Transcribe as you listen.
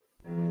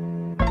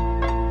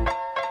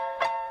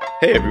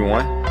Hey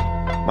everyone,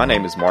 my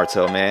name is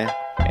Martel Man,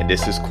 and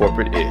this is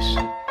Corporate Ish,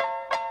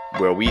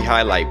 where we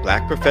highlight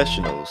Black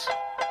professionals,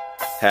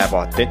 have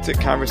authentic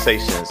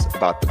conversations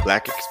about the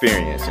Black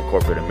experience in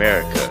corporate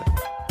America,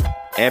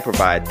 and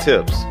provide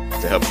tips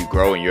to help you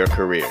grow in your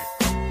career.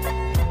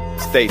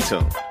 Stay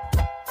tuned.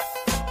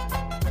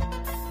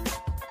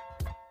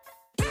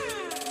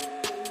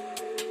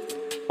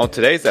 On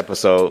today's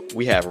episode,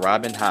 we have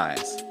Robin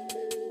Hines.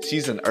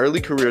 She's an early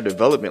career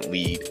development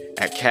lead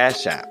at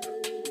Cash App.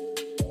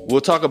 We'll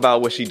talk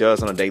about what she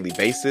does on a daily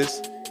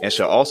basis, and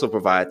she'll also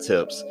provide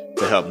tips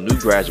to help new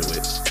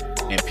graduates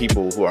and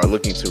people who are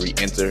looking to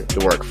re-enter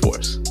the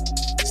workforce.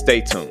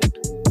 Stay tuned.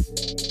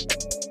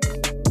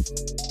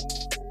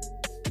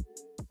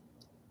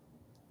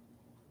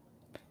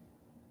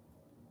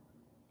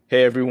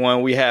 Hey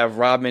everyone, we have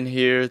Robin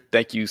here.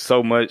 Thank you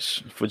so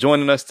much for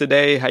joining us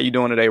today. How you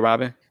doing today,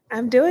 Robin?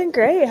 I'm doing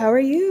great. How are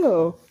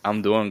you?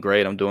 I'm doing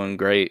great.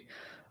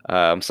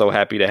 I'm so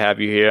happy to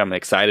have you here. I'm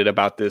excited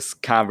about this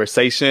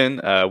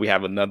conversation. We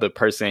have another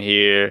person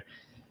here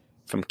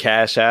from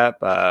Cash App.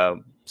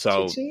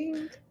 So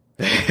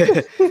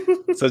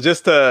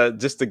just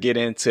to get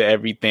into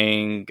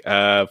everything,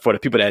 for the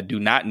people that do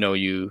not know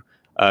you,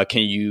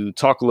 can you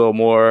talk a little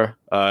more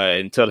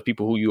and tell the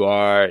people who you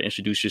are,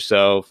 introduce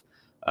yourself,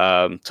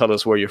 tell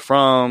us where you're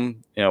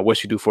from,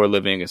 what you do for a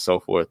living and so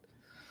forth.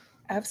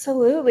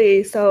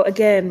 Absolutely. So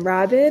again,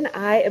 Robin,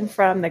 I am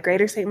from the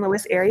greater St.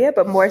 Louis area,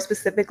 but more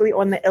specifically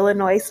on the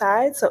Illinois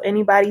side. So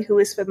anybody who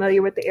is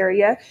familiar with the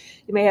area,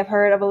 you may have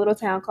heard of a little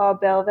town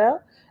called Belleville.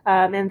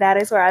 And that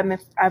is where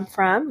I'm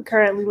from,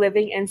 currently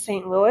living in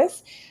St.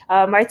 Louis.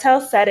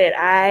 Martel said it.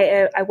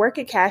 I work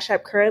at Cash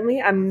App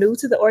currently. I'm new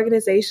to the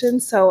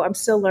organization, so I'm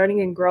still learning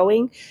and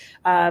growing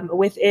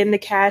within the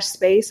cash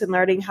space and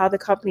learning how the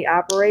company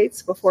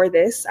operates. Before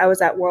this, I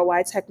was at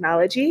Worldwide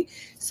Technology,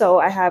 so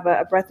I have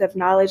a breadth of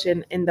knowledge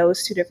in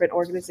those two different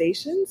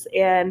organizations.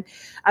 And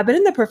I've been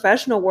in the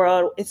professional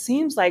world, it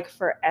seems like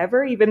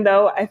forever, even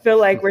though I feel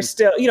like we're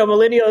still,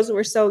 millennials,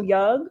 we're so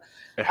young.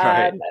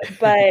 Right.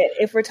 But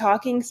if we're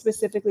talking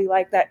specifically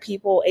like that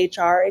people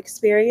HR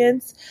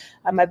experience,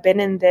 I've been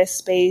in this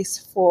space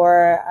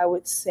for, I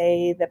would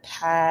say, the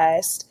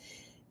past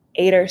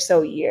 8 or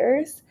so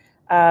years.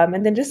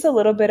 And then just a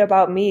little bit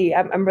about me.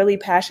 I'm really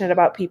passionate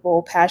about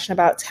people, passionate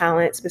about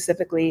talent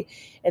specifically,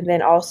 and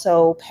then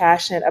also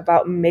passionate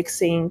about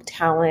mixing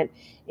talent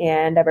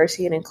and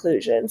diversity and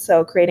inclusion.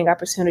 So creating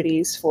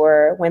opportunities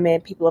for women,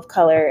 people of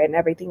color, and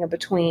everything in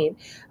between,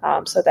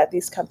 so that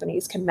these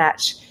companies can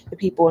match the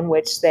people in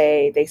which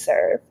they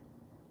serve.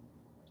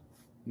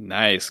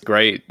 Nice.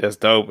 Great. That's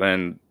dope.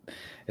 And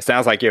it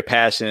sounds like your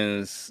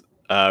passions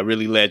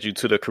really led you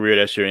to the career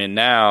that you're in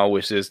now,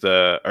 which is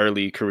the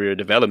early career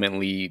development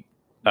lead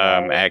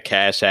at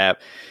Cash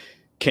App.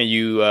 Can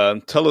you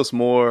tell us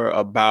more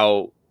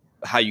about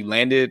how you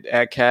landed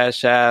at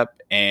Cash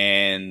App?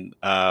 And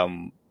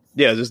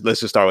let's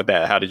just start with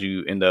that. How did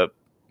you end up,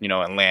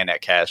 and land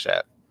at Cash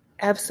App?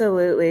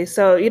 Absolutely.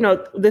 So,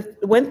 the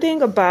one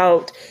thing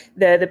about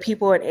the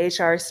people in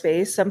HR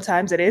space,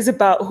 sometimes it is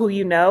about who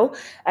you know.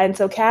 And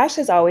so Cash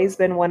has always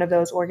been one of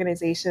those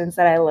organizations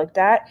that I looked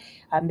at.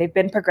 They've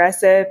been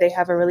progressive. They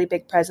have a really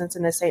big presence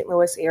in the St.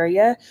 Louis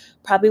area.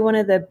 Probably one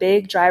of the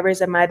big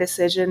drivers of my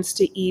decisions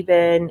to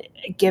even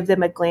give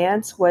them a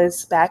glance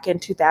was back in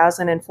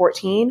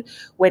 2014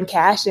 when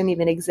Cash didn't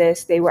even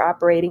exist. They were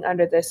operating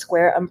under the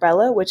Square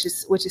umbrella, which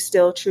is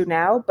still true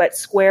now, but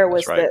Square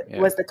was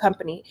was the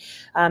company.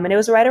 And it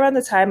was right around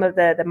the time of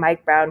the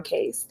Mike Brown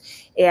case.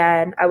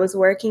 And I was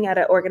working at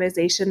an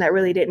organization that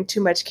really didn't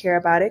too much care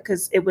about it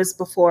because it was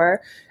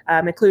before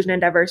inclusion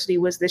and diversity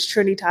was this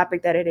trendy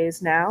topic that it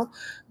is now.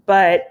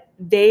 But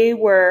they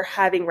were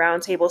having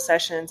roundtable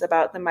sessions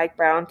about the Mike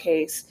Brown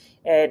case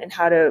and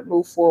how to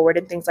move forward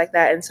and things like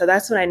that. And so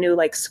that's when I knew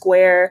like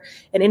Square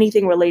and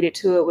anything related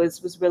to it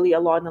was really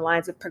along the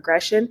lines of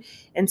progression.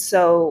 And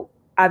so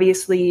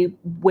obviously,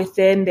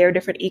 within their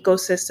different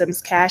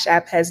ecosystems, Cash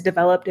App has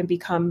developed and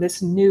become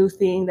this new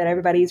thing that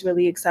everybody's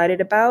really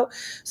excited about.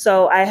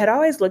 So I had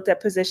always looked at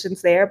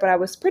positions there, but I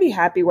was pretty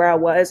happy where I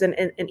was.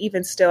 And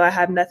even still, I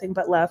have nothing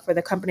but love for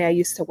the company I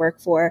used to work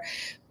for.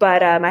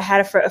 But I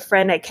had a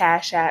friend at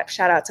Cash App,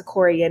 shout out to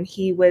Corey, and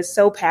he was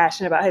so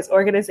passionate about his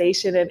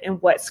organization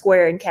and what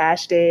Square and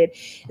Cash did.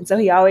 And so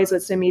he always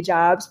would send me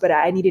jobs, but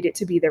I needed it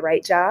to be the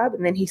right job.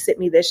 And then he sent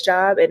me this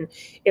job, and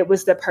it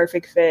was the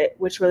perfect fit,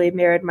 which really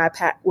married my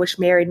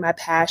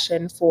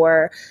passion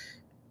for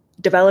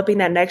developing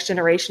that next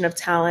generation of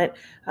talent,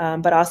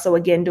 but also,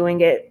 again,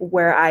 doing it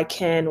where I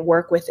can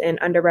work within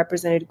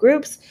underrepresented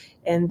groups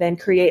and then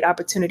create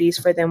opportunities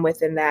for them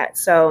within that.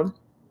 So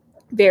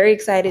very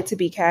excited to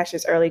be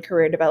Cash's early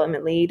career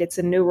development lead. It's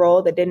a new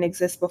role that didn't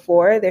exist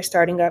before. They're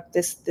starting up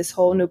this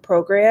whole new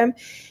program,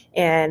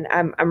 and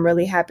I'm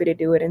really happy to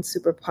do it and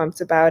super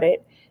pumped about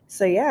it.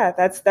 So yeah,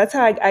 that's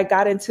how I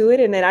got into it.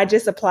 And then I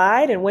just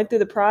applied and went through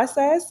the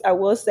process. I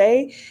will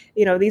say,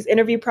 these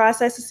interview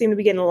processes seem to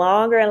be getting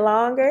longer and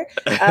longer.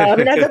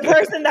 And as a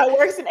person that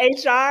works in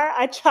HR,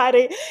 I try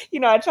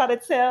to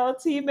tell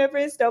team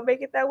members don't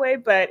make it that way,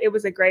 but it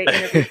was a great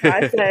interview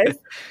process.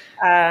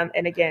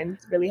 And again,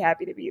 really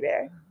happy to be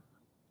there.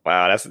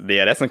 Wow,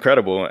 that's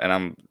incredible, and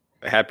I'm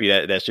happy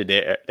that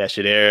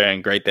you're there,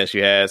 and great that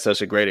you had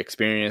such a great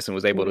experience and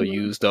was able to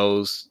use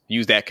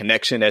that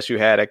connection that you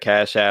had at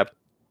Cash App.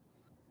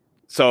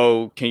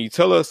 So, can you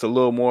tell us a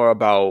little more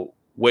about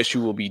what you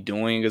will be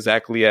doing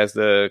exactly as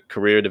the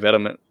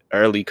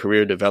early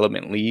career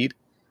development lead?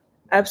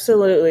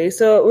 Absolutely.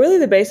 So really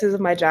the basis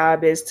of my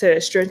job is to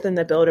strengthen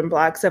the building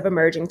blocks of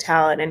emerging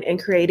talent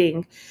and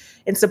creating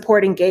and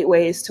supporting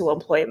gateways to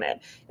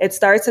employment. It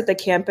starts at the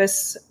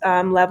campus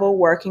level,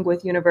 working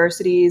with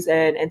universities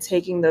and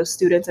taking those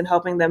students and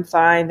helping them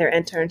find their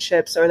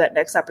internships or that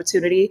next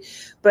opportunity.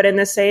 But in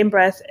the same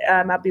breath,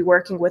 I'll be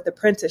working with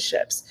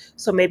apprenticeships.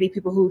 So maybe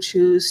people who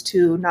choose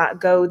to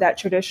not go that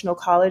traditional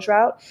college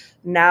route.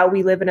 Now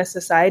we live in a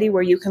society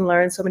where you can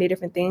learn so many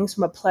different things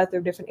from a plethora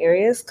of different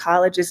areas.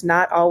 College is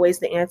not always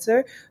the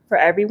answer for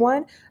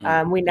everyone.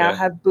 We now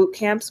have boot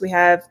camps. We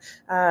have,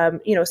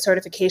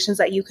 certifications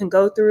that you can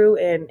go through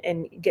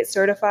and get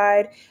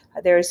certified.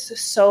 There's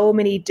so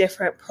many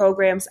different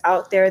programs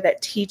out there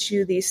that teach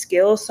you these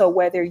skills. So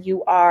whether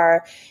you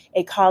are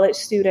a college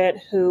student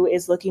who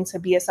is looking to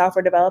be a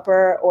software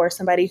developer or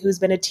somebody who's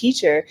been a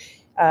teacher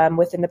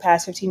within the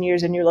past 15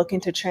 years and you're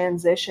looking to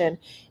transition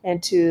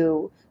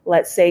into,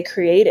 let's say, a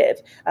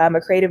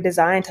creative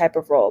design type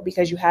of role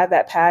because you have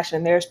that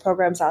passion, there's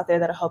programs out there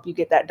that'll help you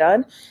get that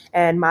done.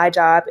 And my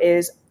job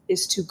is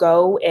to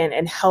go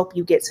and help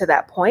you get to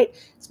that point,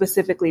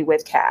 specifically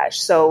with Cash.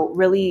 So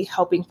really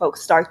helping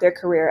folks start their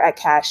career at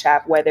Cash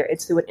App, whether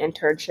it's through an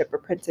internship,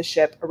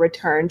 apprenticeship, a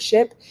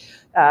returnship.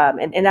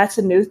 And that's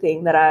a new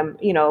thing that I'm,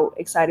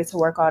 excited to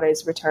work on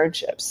is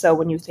returnships. So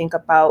when you think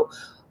about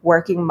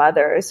working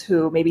mothers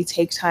who maybe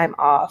take time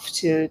off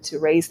to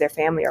raise their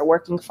family, or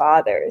working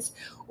fathers,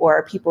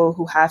 or people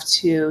who have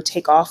to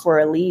take off for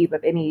a leave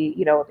of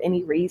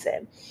any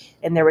reason,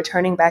 and they're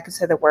returning back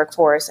into the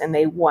workforce and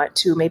they want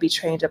to maybe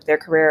change up their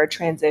career or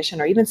transition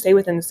or even stay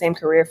within the same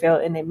career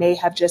field, and they may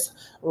have just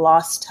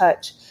lost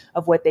touch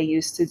of what they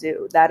used to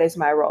do. That is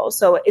my role.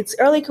 So it's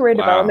early career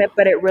development,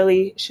 but it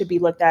really should be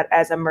looked at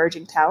as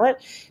emerging talent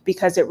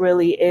because it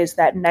really is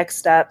that next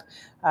step.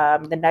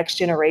 The next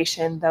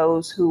generation,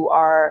 those who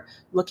are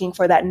looking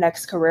for that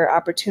next career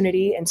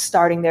opportunity and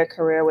starting their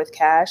career with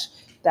Cash,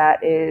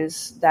 that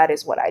is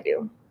what I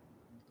do.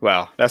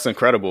 Wow, that's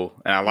incredible.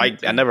 And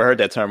I never heard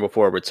that term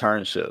before,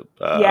 returnship.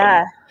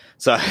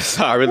 So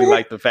I really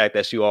like the fact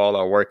that you all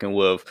are working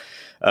with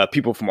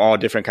people from all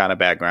different kind of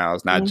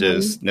backgrounds, not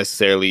just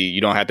necessarily,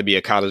 you don't have to be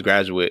a college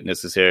graduate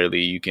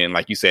necessarily. You can,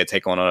 like you said,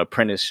 take on an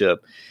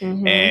apprenticeship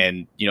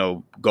and,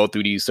 go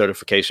through these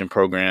certification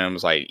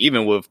programs. Like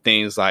even with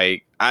things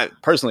like, I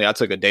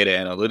took a data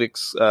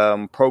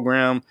analytics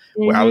program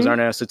where I was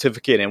earning a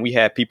certificate, and we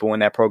had people in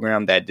that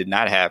program that did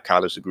not have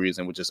college degrees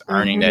and were just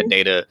earning that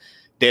data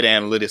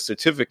analytics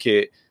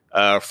certificate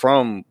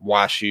from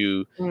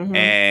WashU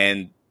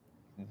and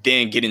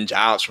then getting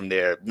jobs from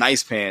there,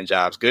 nice paying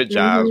jobs, good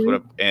jobs.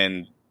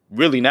 And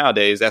really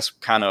nowadays, that's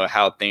kind of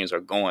how things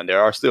are going.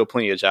 There are still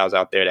plenty of jobs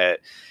out there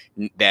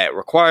that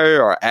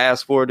require or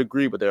ask for a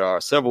degree, but there are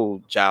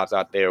several jobs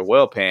out there,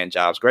 well-paying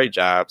jobs, great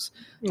jobs,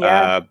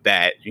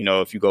 that,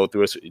 if you go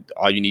through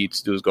all you need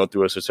to do is go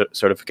through a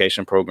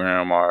certification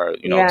program or,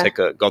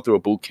 go through a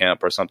boot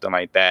camp or something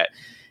like that.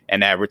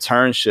 And that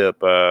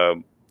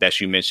returnship, that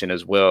you mentioned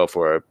as well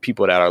for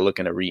people that are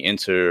looking to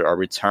re-enter or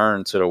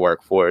return to the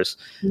workforce.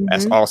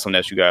 That's awesome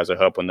that you guys are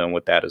helping them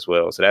with that as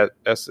well. So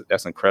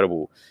that's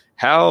incredible.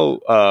 How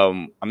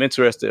I'm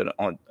interested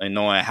in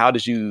knowing, how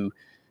did you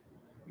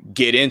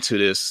get into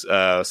this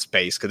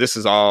space? Because this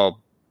is all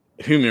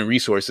human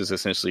resources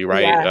essentially,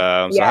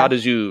 right? So how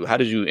did you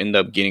end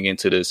up getting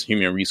into this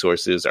human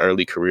resources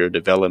early career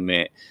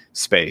development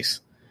space?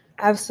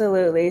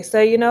 Absolutely. So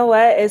you know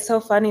what? It's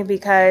so funny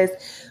because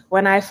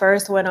when I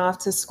first went off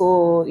to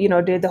school,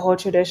 did the whole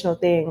traditional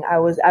thing, I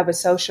was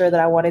so sure that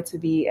I wanted to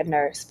be a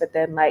nurse, but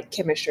then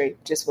chemistry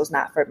just was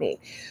not for me.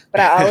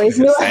 But I always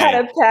knew I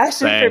had a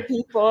passion for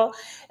people,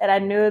 and I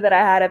knew that I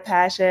had a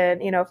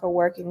passion, for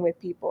working with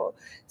people.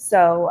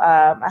 So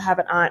I have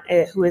an aunt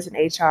who is in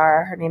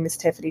HR. Her name is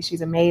Tiffany.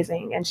 She's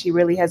amazing, and she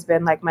really has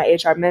been like my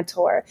HR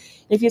mentor.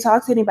 If you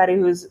talk to anybody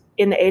who's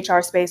in the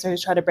HR space or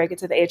who's trying to break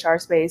into the HR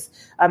space,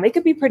 it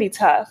could be pretty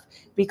tough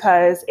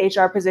because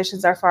HR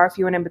positions are far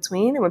few and in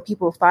between. And when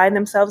people find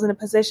themselves in a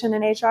position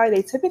in HR,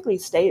 they typically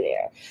stay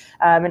there.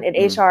 And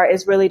HR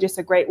is really just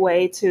a great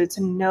way to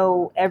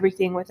know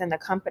everything within the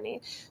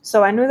company.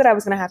 So I knew that I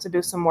was going to have to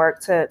do some work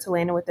to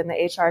land within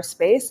the HR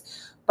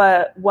space.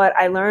 But what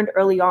I learned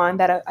early on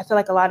that I feel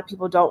like a lot of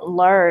people don't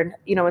learn,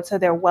 until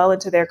they're well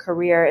into their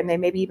career, and they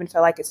maybe even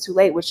feel like it's too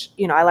late, which,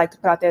 I like to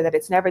put out there that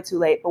it's never too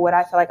late. But what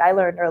I feel like I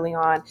learned early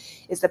on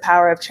is the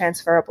power of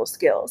transferable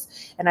skills.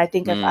 And I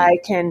think if I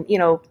can,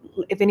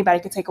 if anybody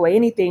can take away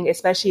anything,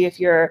 especially if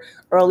you're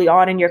early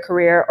on in your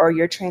career, or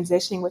you're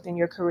transitioning within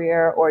your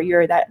career, or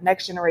you're that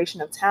next generation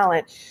of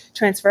talent,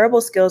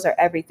 transferable skills are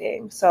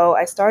everything. So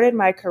I started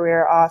my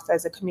career off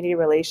as a community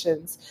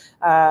relations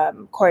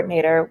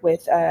coordinator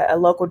with a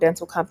local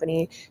dental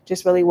company,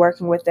 just really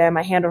working with them.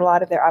 I handled a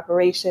lot of their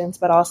operations,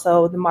 but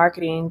also the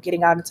marketing,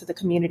 getting out into the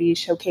community,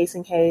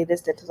 showcasing, hey,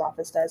 this dental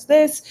office does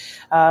this.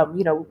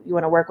 You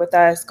want to work with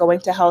us, going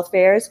to health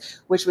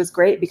fairs, which was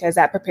great because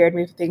that prepared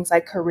me for things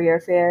like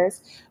career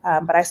fairs.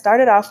 But I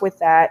started off with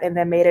that and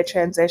then made a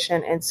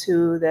transition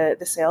into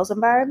the sales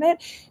environment.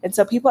 And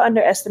so people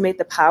underestimate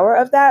the power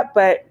of that.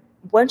 But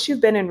once you've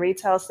been in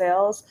retail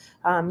sales,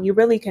 you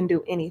really can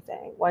do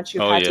anything. Once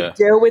you've had to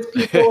deal with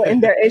people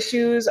and their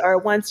issues, or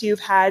once you've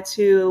had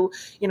to,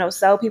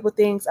 sell people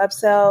things,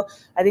 upsell,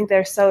 I think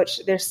there's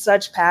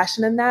such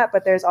passion in that,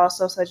 but there's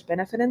also such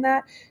benefit in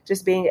that.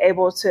 Just being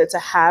able to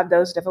have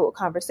those difficult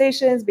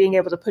conversations, being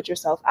able to put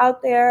yourself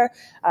out there,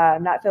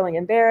 not feeling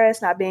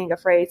embarrassed, not being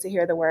afraid to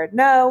hear the word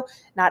no,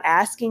 not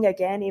asking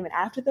again, even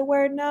after the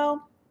word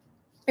no.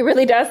 It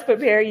really does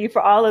prepare you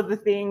for all of the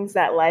things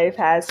that life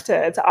has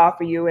to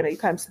offer you when it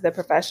comes to the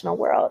professional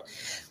world.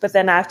 But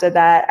then after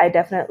that, I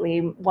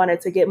definitely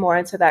wanted to get more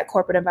into that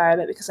corporate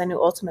environment because I knew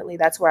ultimately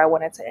that's where I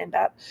wanted to end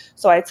up.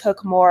 So I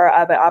took more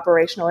of an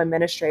operational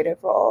administrative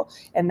role,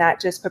 and that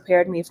just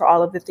prepared me for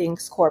all of the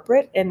things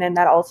corporate. And then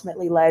that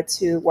ultimately led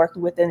to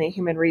working within the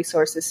human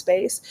resources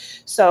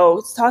space.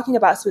 So talking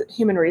about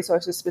human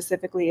resources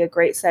specifically, a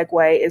great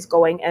segue is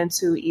going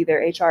into either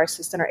HR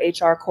assistant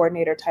or HR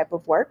coordinator type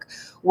of work,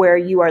 where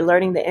you are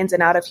learning the ins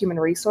and out of human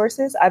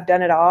resources. I've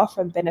done it all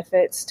from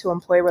benefits to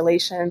employee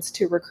relations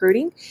to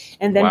recruiting.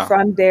 And then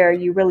from there,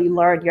 you really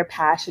learn your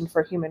passion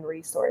for human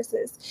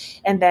resources.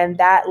 And then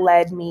that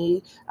led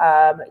me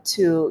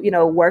to,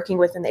 working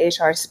within the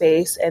HR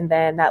space. And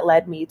then that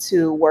led me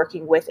to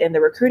working within the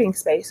recruiting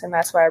space. And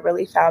that's where I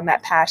really found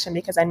that passion,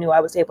 because I knew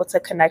I was able to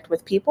connect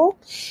with people.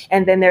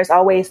 And then there's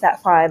always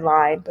that fine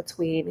line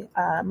between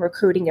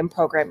recruiting and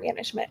program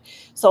management.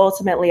 So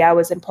ultimately, I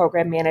was in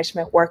program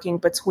management working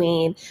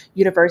between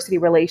university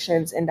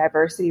relations and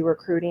diversity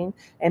recruiting,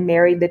 and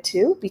married the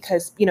two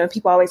because,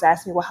 people always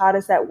ask me, well, how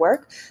does that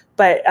work?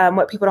 But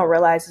what people don't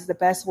realize is the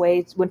best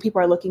way when people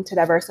are looking to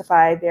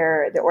diversify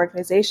their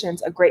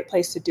organizations, a great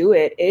place to do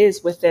it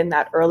is within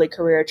that early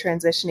career,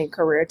 transitioning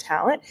career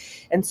talent.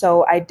 And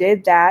so I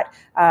did that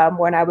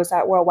when I was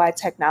at Worldwide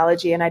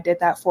Technology, and I did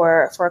that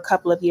for a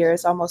couple of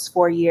years, almost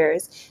 4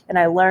 years. And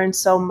I learned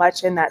so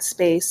much in that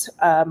space,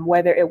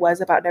 whether it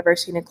was about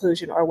diversity and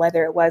inclusion or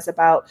whether it was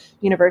about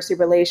university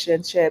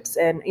relationships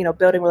and,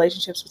 building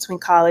relationships between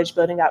college,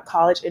 building out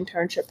college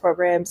internship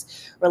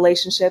programs,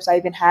 relationships. I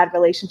even had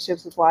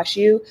relationships with WashU,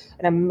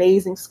 an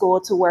amazing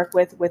school to work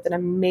with an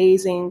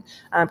amazing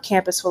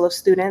campus full of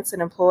students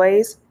and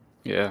employees.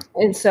 Yeah.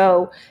 And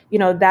so,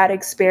 that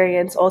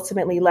experience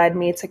ultimately led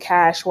me to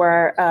Cash,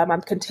 where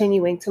I'm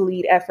continuing to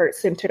lead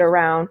efforts centered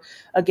around,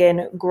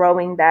 again,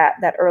 growing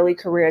that early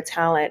career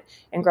talent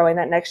and growing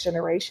that next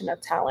generation of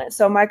talent.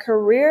 So my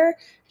career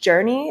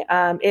journey,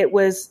 it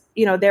was,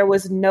 there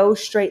was no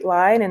straight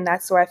line. And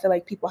that's where I feel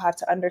like people have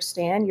to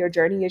understand your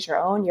journey is your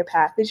own, your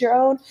path is your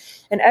own.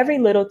 And every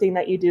little thing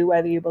that you do,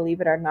 whether you believe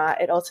it or not,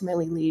 it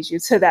ultimately leads you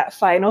to that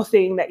final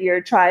thing that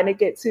you're trying to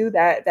get to,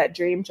 that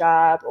dream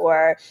job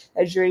or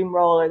a dream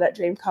role or that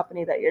dream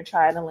company that you're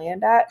trying to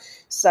land at.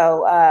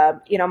 So,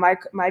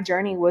 my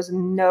journey was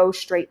no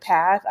straight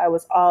path. I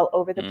was all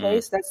over the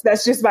place.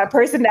 That's just my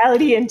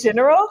personality in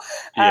general.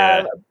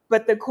 Yeah.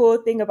 But the cool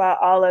thing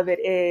about all of it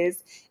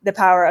is the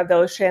power of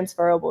those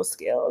transferable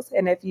skills.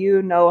 And if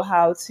you know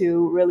how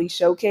to really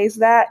showcase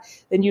that,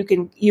 then you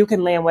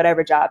can land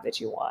whatever job that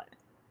you want.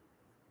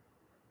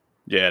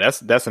 Yeah,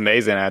 that's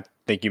amazing. I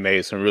think you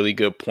made some really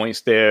good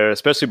points there,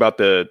 especially about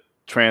the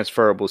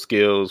transferable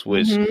skills,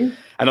 which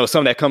I know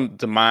some that come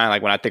to mind,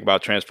 like when I think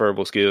about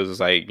transferable skills,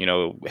 is like,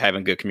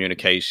 having good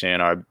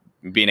communication or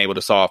being able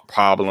to solve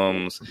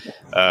problems,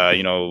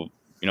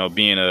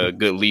 being a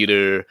good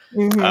leader,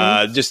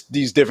 just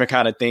these different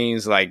kind of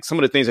things, like some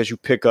of the things that you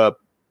pick up,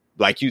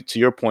 like to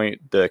your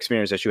point, the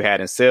experience that you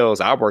had in sales.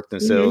 I worked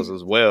in sales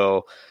as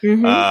well.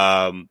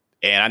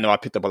 And I know I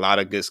picked up a lot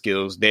of good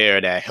skills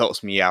there that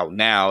helps me out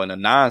now in a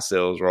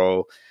non-sales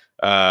role.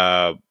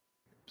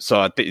 So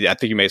I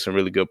think you made some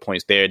really good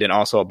points there. Then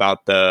also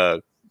about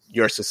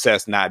your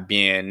success not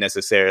being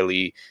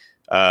necessarily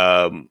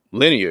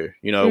linear.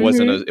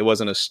 It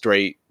wasn't a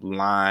straight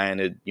line.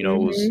 It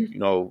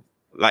was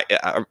like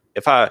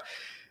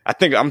I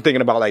think I'm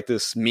thinking about like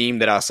this meme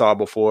that I saw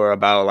before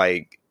about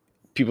like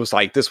people's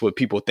like this what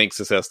people think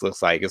success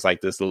looks like. It's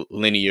like this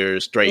linear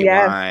straight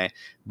line,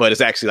 but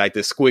it's actually like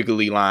this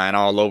squiggly line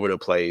all over the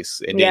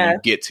place, and then you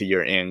get to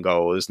your end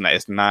goal. It's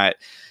not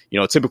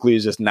typically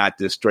it's just not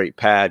this straight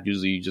path.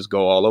 Usually you just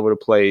go all over the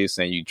place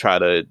and you try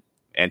to,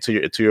 and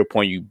to your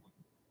point, you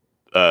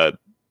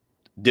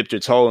dipped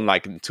your toe in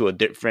like into a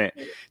different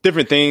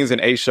things in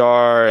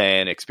HR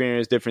and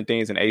experienced different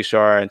things in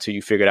HR until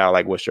you figured out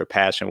like what your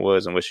passion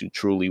was and what you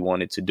truly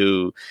wanted to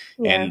do.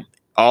 Yeah. And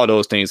all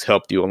those things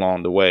helped you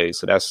along the way.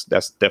 So that's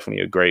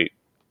definitely a great,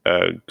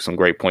 some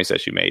great points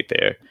that you made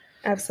there.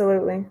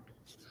 Absolutely.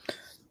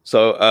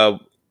 So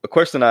a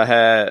question I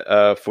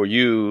had for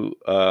you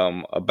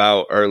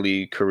about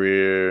early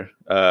career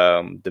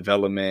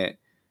development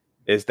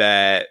is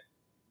that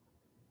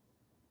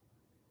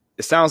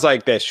it sounds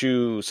like that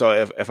you, so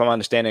if I'm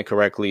understanding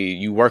correctly,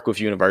 you work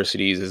with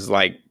universities is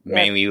like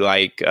mainly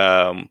like,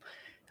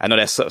 I know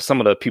that's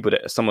some of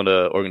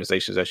the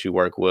organizations that you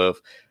work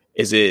with.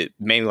 Is it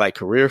mainly like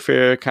career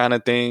fair kind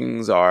of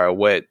things, or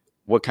what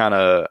kind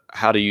of,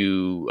 how do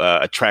you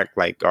attract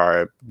like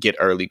or get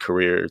early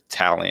career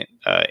talent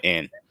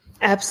in?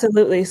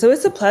 Absolutely. So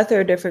it's a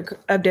plethora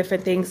of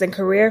different things, and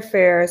career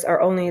fairs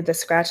are only the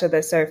scratch of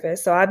the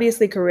surface. So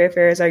obviously, career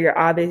fairs are your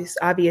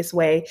obvious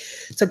way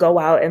to go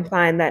out and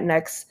find that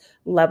next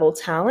level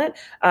talent.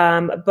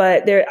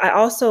 But I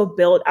also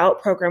build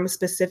out programs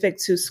specific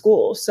to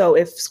schools. So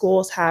if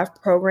schools have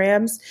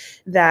programs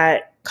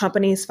that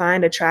companies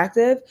find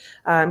attractive,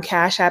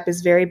 Cash App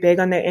is very big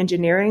on their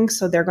engineering,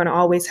 so they're going to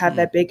always have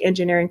that big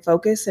engineering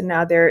focus. And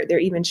now they're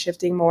even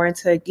shifting more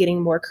into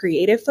getting more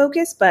creative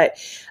focus. But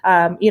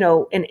and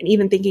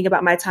even thinking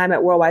about my time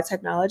at Worldwide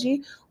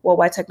Technology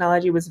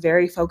was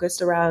very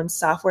focused around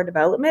software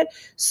development.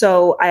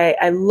 So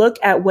I look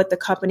at what the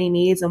company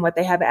needs and what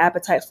they have an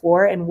appetite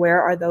for, and where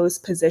are those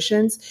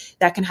positions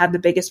that can have the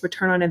biggest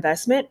return on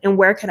investment, and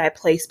where can I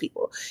place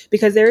people?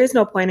 Because there is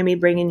no point in me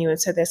bringing you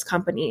into this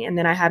company and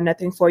then I have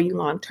nothing for you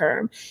long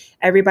term.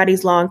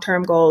 Everybody's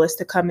long-term goal is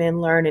to come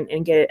in, learn,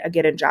 and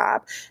get a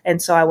job.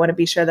 And so I want to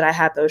be sure that I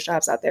have those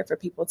jobs out there for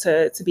people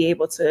to be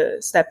able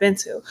to step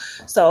into.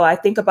 So I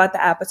think about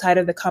the appetite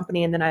of the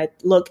company, and then I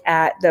look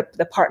at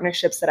the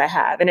partnerships that I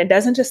have. And it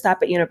doesn't just stop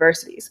at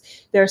universities.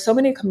 There are so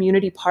many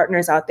community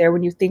partners out there.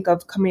 When you think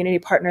of community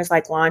partners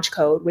like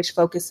LaunchCode, which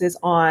focuses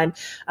on,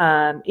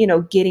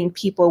 getting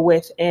people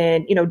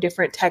within,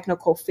 different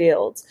technical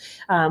fields,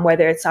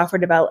 whether it's software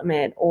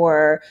development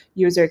or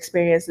user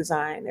experience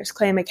design. There's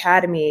Claim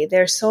Academy.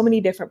 There's so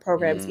many different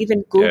programs.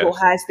 Even Google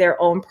has their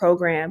own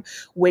program,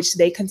 which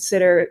they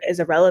consider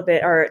as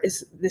irrelevant or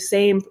is the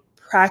same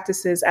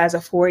practices as a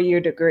 4-year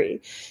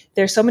degree.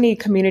 There's so many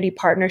community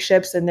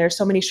partnerships, and there's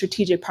so many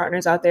strategic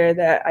partners out there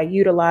that I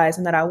utilize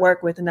and that I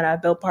work with and that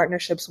I've built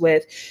partnerships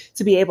with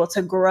to be able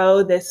to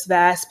grow this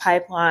vast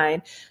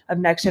pipeline of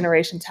next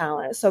generation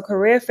talent. So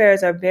career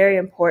fairs are very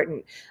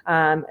important,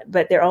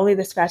 but they're only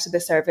the scratch of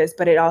the surface,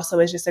 but it also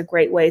is just a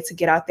great way to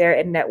get out there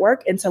and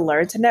network and to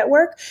learn to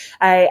network.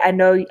 I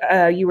know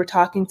you were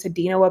talking to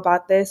Dino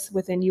about this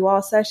within you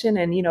all session,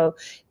 and,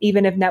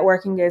 even if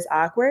networking is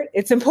awkward,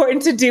 it's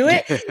important to do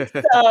it.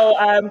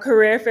 So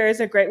career fair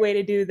is a great way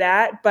to do that.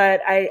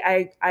 But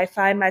I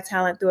find my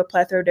talent through a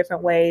plethora of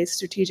different ways: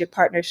 strategic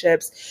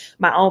partnerships,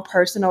 my own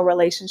personal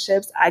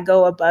relationships. I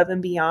go above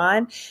and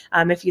beyond.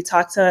 If you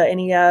talk to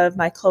any of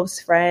my close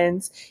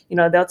friends,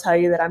 they'll tell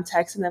you that I'm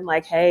texting them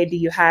like, hey, do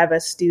you have a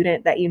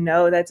student that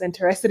that's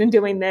interested in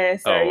doing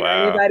this? Or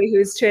anybody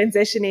who's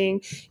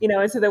transitioning,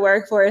 into the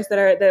workforce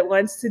that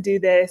wants to do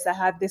this. I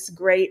have this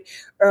great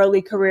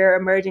early career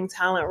emerging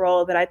talent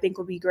role that I think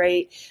will be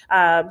great.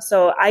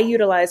 So I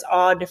utilize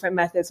all different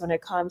methods when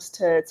it comes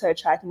to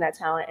attracting that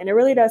talent. And it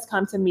really does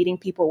come to meeting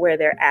people where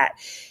they're at.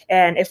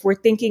 And if we're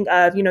thinking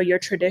of, your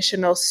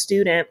traditional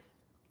student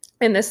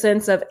in the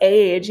sense of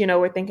age,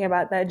 we're thinking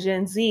about that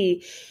Gen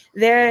Z,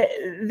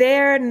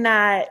 they're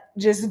not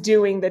just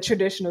doing the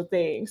traditional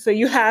thing. So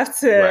you have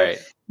to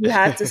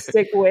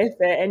stick with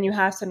it, and you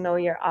have to know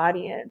your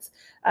audience.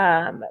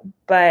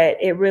 But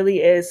it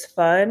really is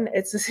fun.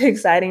 It's an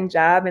exciting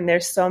job, and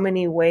there's so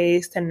many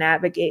ways to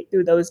navigate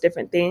through those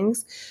different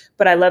things.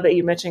 But I love that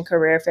you mentioned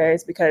career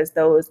fairs, because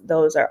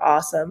those are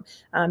awesome,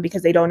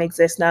 because they don't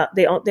exist now.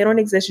 They don't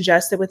exist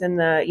just within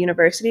the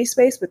university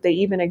space, but they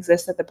even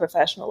exist at the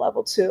professional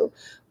level too,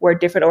 where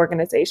different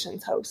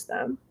organizations host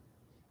them.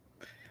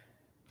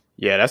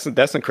 Yeah,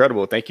 that's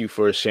incredible. Thank you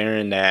for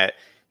sharing that.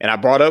 And I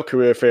brought up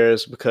career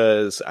fairs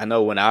because I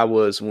know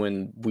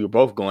when we were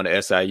both going to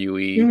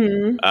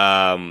SIUE,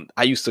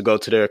 I used to go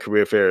to their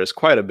career fairs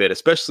quite a bit,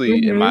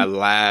 especially in my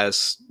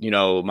last,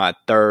 my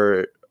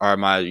third or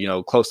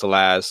my, close to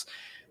last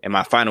in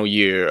my final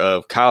year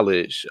of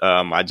college.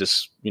 I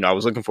just, I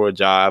was looking for a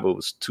job. It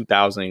was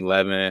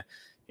 2011,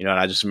 and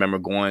I just remember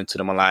going to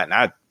them a lot.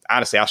 And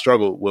I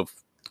struggled with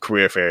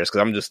career fairs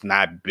because I'm just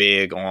not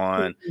big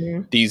on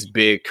these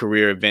big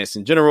career events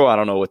in general. I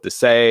don't know what to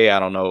say. I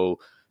don't know,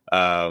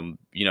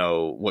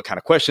 what kind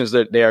of questions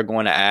that they are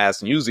going to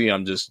ask. And usually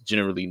I'm just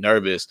generally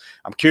nervous.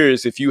 I'm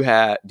curious do you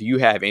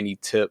have any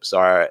tips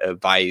or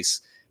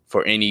advice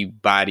for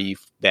anybody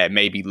that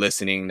may be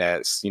listening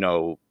that's,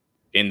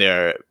 in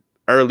their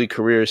early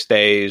career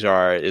stage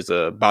or is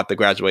about to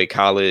graduate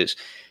college,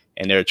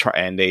 and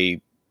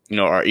they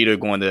are either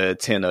going to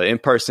attend an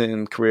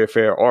in-person career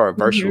fair or a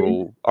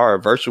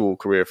virtual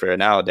career fair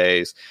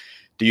nowadays.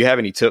 Do you have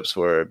any tips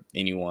for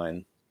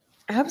anyone?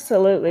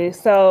 Absolutely.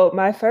 So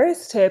my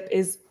first tip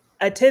is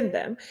attend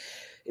them.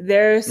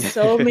 There's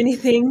so many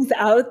things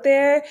out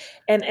there,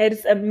 and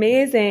it's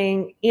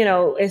amazing,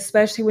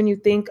 especially when you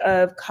think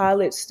of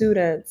college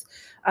students.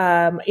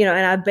 And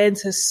I've been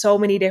to so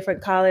many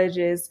different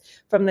colleges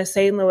from the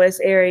St. Louis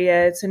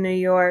area to New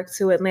York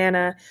to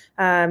Atlanta,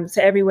 to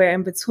everywhere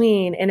in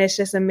between. And it's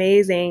just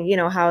amazing,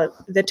 how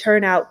the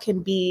turnout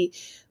can be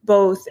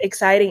both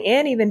exciting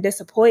and even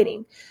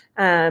disappointing.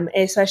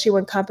 Especially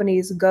when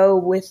companies go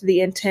with the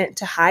intent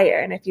to hire.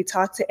 And if you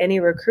talk to any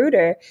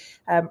recruiter,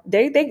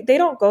 they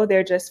don't go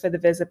there just for the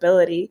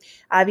visibility.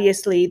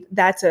 Obviously,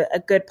 that's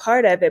a good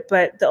part of it,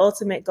 but the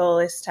ultimate goal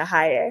is to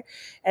hire.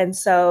 And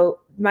so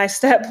my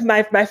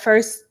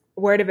first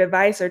word of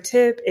advice or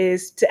tip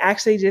is to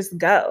actually just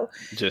go.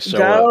 Just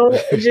show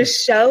up.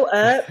 Just show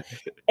up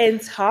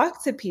and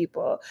talk to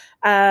people.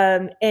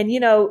 And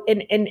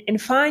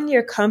find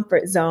your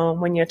comfort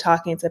zone when you're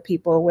talking to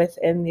people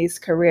within these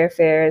career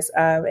fairs,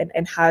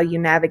 and how you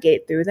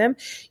navigate through them.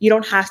 You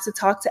don't have to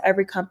talk to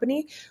every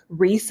company.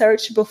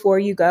 Research before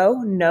you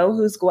go. Know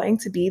who's going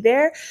to be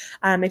there.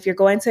 If you're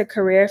going to a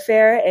career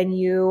fair and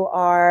you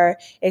are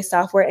a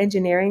software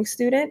engineering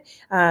student,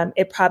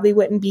 it probably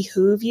wouldn't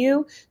behoove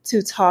you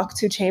to talk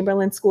to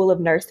Chamberlain School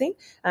of Nursing,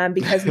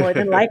 because more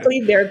than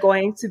likely they're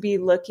going to be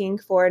looking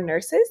for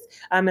nurses,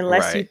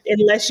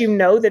 unless you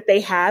know that they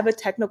have a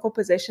technical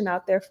position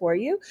out there for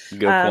you.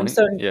 Good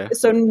point.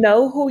 So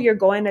know who you're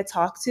going to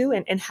talk to,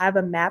 and have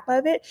a map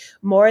of it.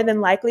 More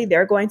than likely,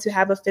 they're going to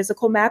have a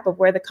physical map of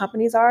where the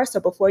companies are. So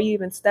before you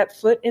even step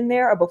foot in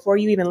there, or before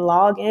you even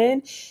log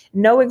in,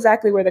 know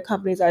exactly where the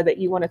companies are that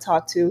you want to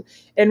talk to,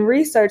 and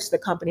research the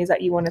companies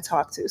that you want to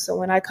talk to. So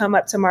when I come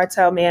up to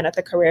Martell Mann at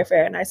the career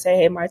fair and I say,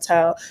 "Hey,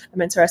 Martell,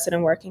 I'm interested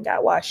in working at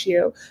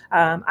WashU,"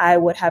 I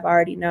would have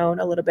already known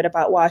a little bit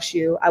about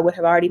WashU. I would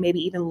have already maybe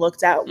even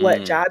looked at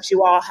what jobs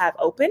you all have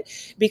open,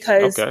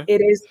 because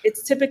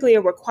it's typically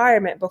a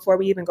requirement before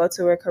we even go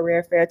to a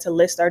career fair to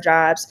list our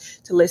jobs,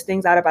 to list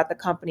things out about the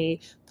company,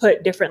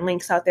 put different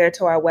links out there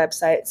to our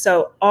website.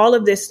 So all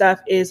of this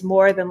stuff is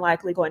more than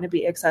likely going to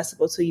be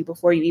accessible to you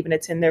before you even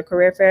attend their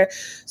career fair.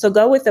 So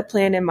go with a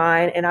plan in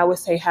mind. And I would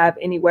say have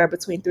anywhere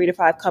between 3 to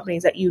 5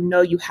 companies that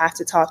you have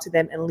to talk to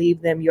them and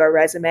leave them your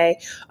resume,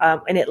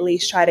 and at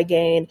least try to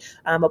gain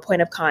a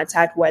point of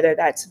contact, whether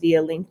that's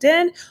via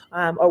LinkedIn,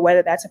 or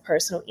whether that's a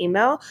personal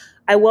email.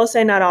 I will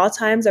say not all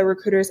times are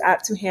recruiters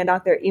apt to hand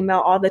out their email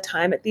all the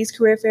time at these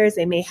career fairs.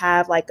 They may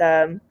have like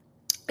an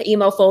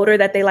email folder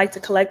that they like to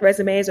collect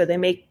resumes, or they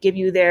may give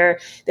you their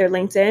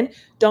LinkedIn.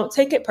 Don't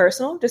take it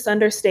personal. Just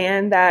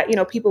understand that,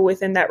 people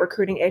within that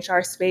recruiting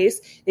HR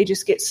space, they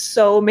just get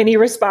so many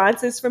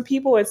responses from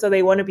people. And so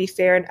they want to be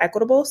fair and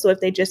equitable. So if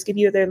they just give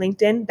you their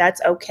LinkedIn,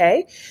 that's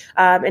okay.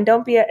 And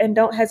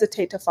don't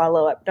hesitate to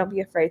follow up. Don't be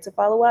afraid to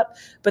follow up.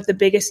 But the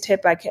biggest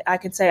tip I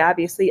can say,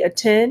 obviously,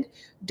 attend,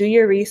 do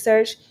your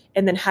research,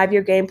 and then have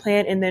your game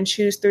plan, and then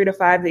choose 3 to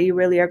 5 that you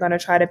really are going to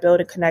try to build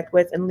and connect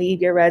with and leave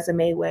your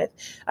resume with.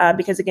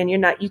 Because again,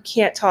 you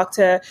can't talk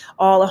to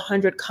all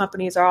 100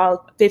 companies or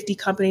all 50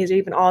 companies or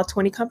even all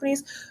 20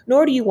 companies,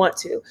 nor do you want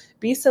to.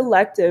 Be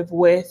selective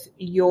with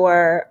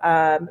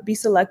be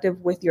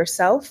selective with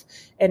yourself,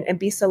 and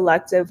be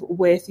selective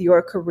with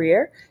your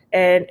career.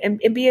 And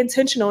be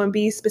intentional, and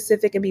be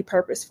specific, and be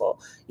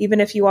purposeful. Even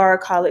if you are a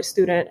college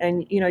student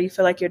and you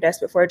feel like you're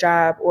desperate for a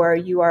job, or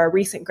you are a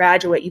recent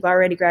graduate, you've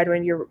already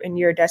graduated, and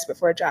you're desperate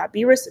for a job.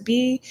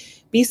 Be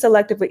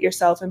selective with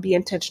yourself, and be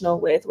intentional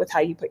with how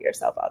you put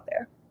yourself out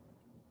there.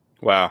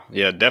 Wow,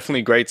 yeah,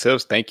 definitely great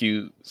tips. Thank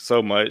you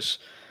so much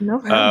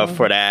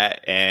for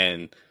that.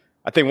 And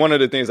I think one of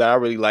the things that I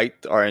really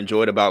liked or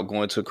enjoyed about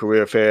going to a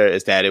career fair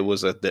is that it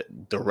was a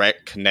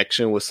direct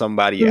connection with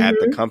somebody at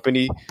the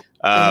company.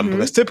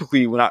 Because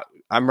typically when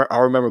I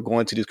remember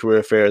going to these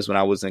career fairs when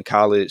I was in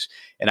college,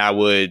 and I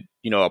would,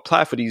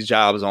 apply for these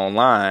jobs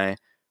online,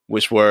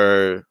 which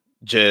were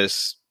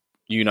just,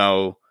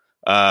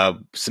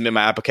 submit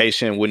my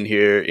application, wouldn't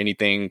hear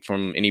anything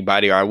from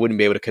anybody, or I wouldn't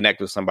be able to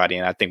connect with somebody.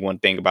 And I think one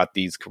thing about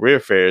these career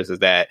fairs is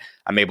that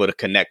I'm able to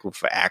connect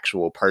with an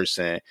actual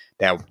person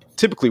that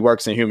typically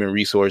works in human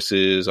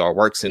resources or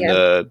works in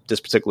this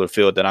particular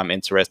field that I'm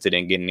interested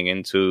in getting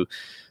into.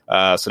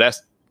 So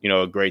that's,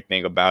 a great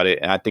thing about it.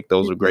 And I think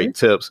those are great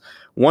tips.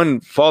 One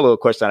follow-up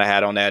question I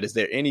had on that, is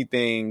there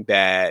anything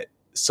that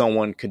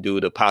someone could do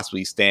to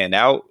possibly stand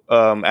out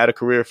at a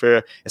career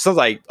fair? It sounds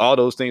like all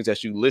those things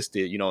that you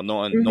listed,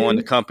 knowing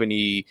the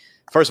company,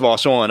 first of all,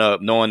 showing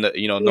up, knowing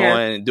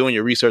doing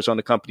your research on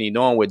the company,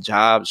 knowing what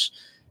jobs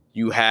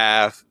you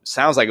have,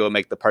 sounds like it would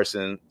make the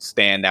person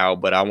stand out.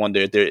 But I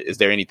wonder is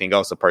there anything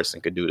else a person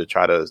could do to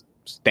try to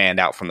stand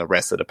out from the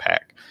rest of the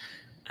pack?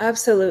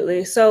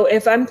 Absolutely. So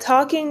if I'm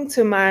talking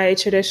to my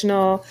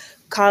traditional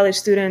college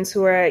students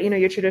who are,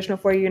 your traditional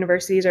 4-year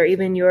universities, or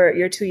even your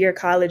 2-year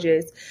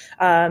colleges,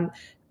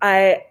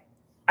 I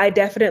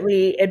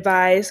definitely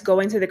advise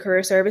going to the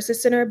Career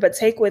Services Center, but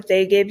take what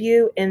they give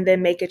you and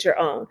then make it your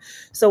own.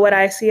 So what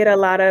I see at a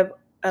lot of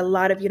a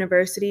lot of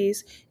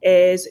universities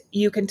is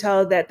you can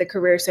tell that the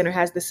Career Center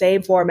has the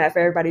same format for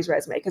everybody's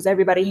resume because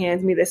everybody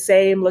hands me the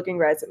same looking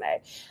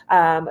resume.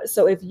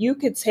 So if you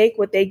could take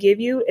what they give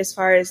you as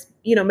far as,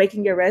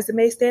 making your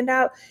resume stand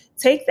out,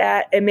 take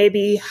that and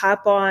maybe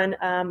hop on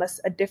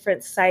a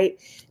different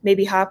site,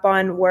 maybe hop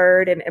on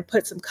Word and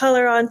put some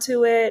color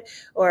onto it,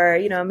 or,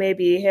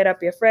 maybe hit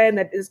up your friend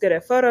that is good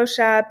at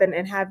Photoshop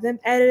and have them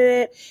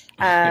edit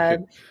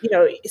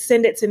it.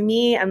 Send it to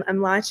me.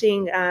 I'm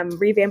launching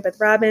Revamp with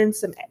Robin,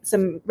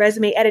 some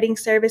resume editing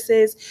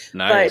services,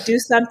 Nice. But do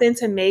something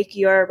to make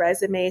your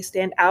resume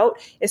stand out,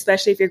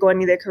 especially if you're going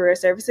to their career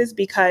services,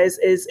 because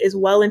as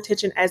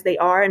well-intentioned as they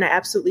are, and I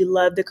absolutely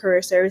love the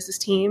career services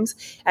teams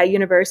at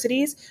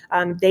universities,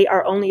 they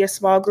are only a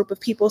small group of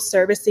people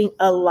servicing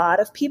a lot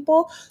of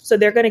people. So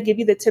they're going to give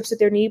you the tips that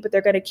they need, but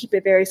they're going to keep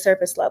it very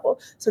surface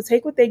level. So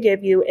take what they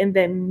give you and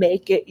then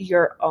make it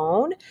your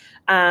own.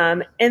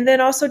 And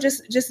then also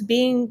just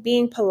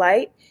being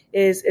polite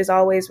is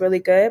always really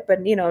good.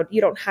 But, you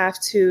don't have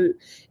to,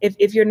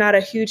 if you're not a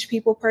huge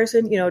people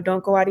person,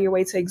 don't go out of your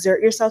way to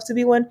exert yourself to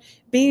be one.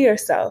 Be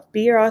yourself,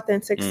 be your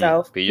authentic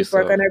self. People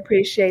are going to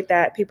appreciate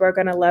that. People are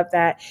going to love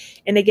that.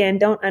 And again,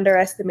 don't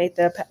underestimate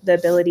the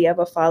ability of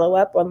a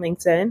follow-up on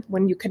LinkedIn.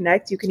 When you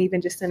connect, you can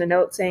even just send a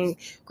note saying,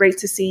 great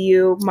to see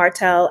you,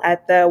 Martel,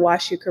 at the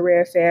WashU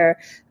Career Fair.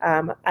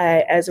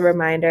 As a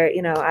reminder,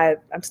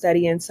 I'm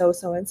studying so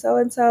and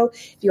so.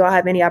 If you all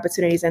have any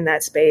opportunities in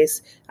that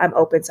space, I'm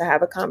open to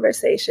have a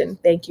conversation.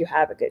 Thank you.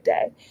 Have a good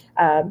day.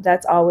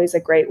 That's always a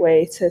great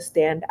way to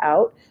stand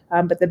out.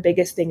 But the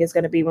biggest thing is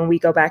going to be when we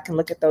go back and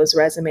look at those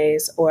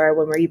resumes, or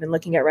when we're even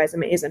looking at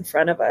resumes in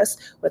front of us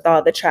with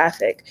all the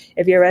traffic.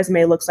 If your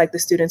resume looks like the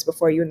students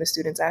before you and the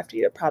students after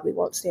you, it probably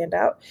won't stand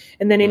out.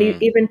 And then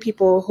even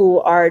people who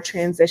are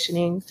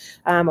transitioning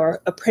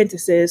or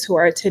apprentices who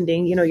are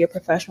attending, your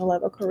professional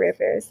level career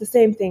fairs, the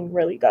same thing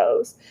really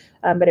goes.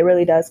 But it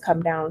really does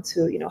come down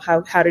to,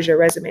 how does your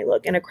resume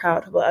look in a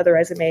crowd of other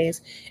resumes,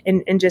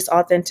 and just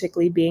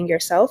authentically being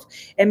yourself.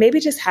 And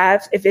maybe just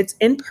have, if it's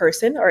in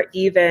person or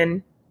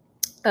even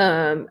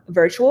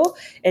virtual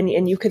and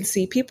you can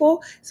see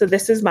people. So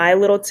this is my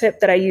little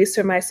tip that I use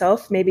for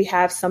myself. Maybe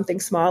have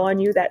something small on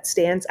you that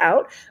stands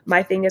out.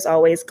 My thing is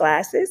always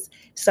glasses.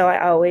 So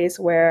I always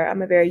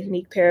I'm a very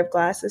unique pair of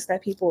glasses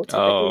that people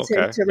typically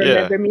tend to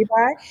remember me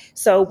by.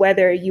 So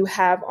whether you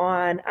have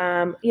on,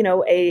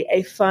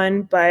 a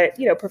fun, but,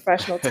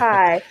 professional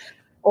tie,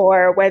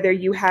 or whether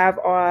you have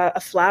a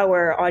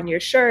flower on your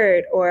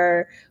shirt,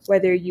 or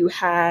whether you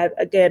have,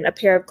 again, a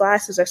pair of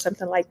glasses or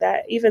something like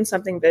that, even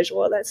something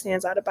visual that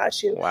stands out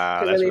about you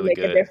can really make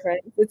a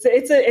difference.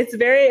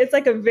 It's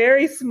like a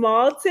very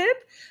small tip.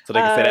 So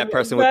they can say that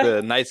person with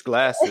the nice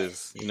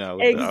glasses,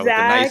 exactly. with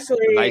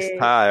the nice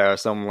tie or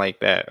something like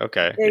that.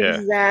 Okay.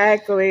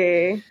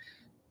 Exactly. Yeah.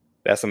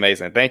 That's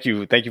amazing. Thank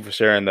you. Thank you for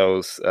sharing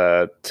those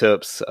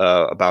tips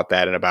about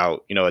that and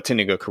about,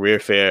 attending a career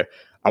fair.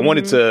 I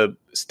wanted to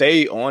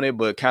stay on it,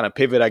 but kind of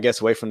pivot, I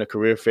guess, away from the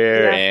career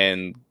fair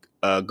and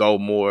go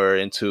more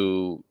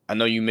into, I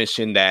know you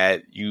mentioned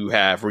that you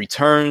have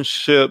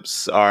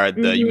returnships, or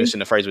you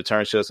mentioned the phrase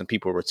returnships and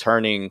people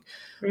returning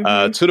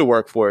to the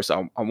workforce.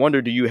 I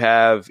wonder, do you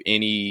have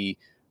any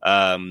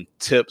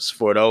tips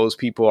for those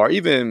people, or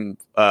even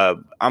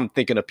I'm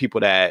thinking of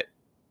people that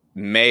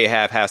may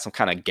have had some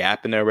kind of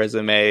gap in their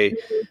resume,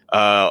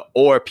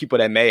 or people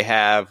that may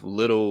have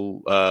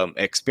little to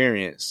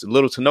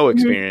no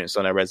experience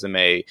on their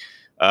resume.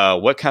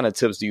 What kind of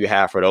tips do you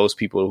have for those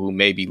people who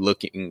may be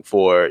looking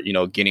for,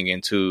 getting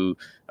into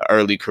an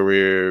early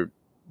career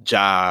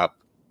job?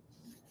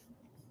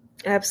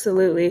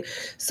 Absolutely.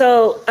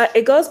 So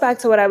it goes back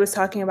to what I was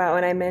talking about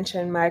when I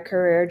mentioned my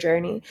career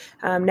journey.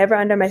 Never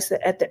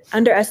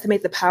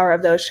underestimate the power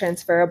of those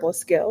transferable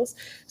skills.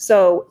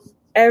 So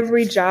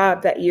every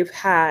job that you've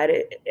had,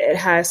 it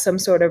has some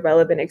sort of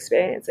relevant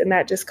experience. And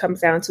that just comes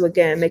down to,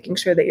 again, making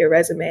sure that your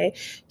resume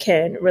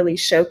can really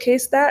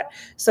showcase that.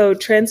 So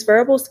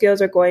transferable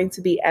skills are going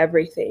to be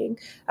everything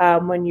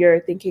when you're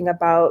thinking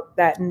about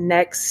that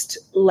next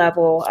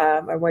level,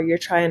 or where you're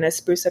trying to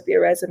spruce up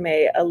your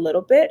resume a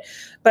little bit.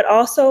 But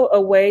also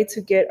a way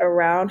to get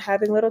around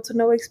having little to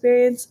no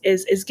experience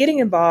is getting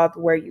involved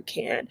where you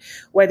can,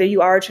 whether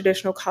you are a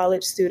traditional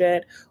college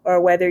student or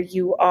whether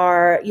you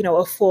are,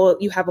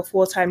 you have a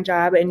full-time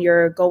job and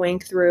you're going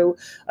through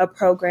a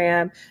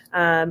program.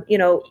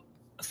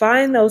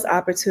 Find those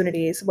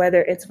opportunities,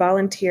 whether it's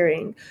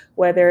volunteering,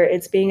 whether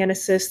it's being an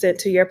assistant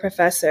to your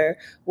professor,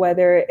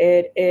 whether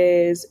it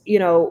is,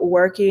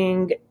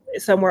 working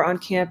somewhere on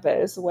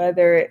campus,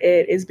 whether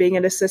it is being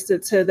an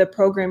assistant to the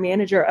program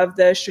manager of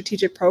the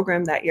strategic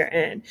program that you're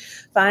in.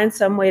 Find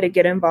some way to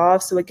get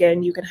involved. So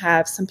again, you can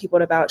have some people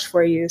to vouch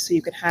for you, so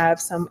you can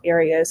have some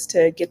areas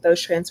to get those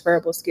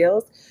transferable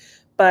skills.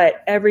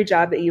 But every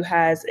job that you've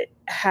had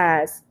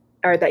has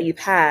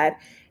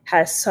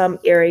some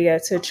area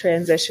to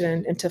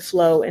transition and to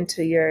flow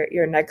into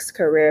your next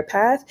career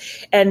path.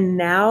 And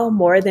now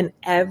more than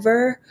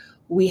ever,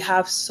 we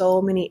have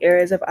so many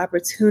areas of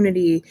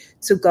opportunity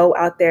to go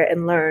out there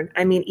and learn.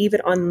 I mean, even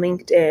on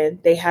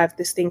LinkedIn, they have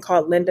this thing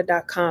called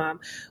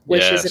lynda.com,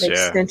 which is an Yes,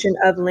 yeah. extension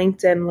of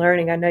LinkedIn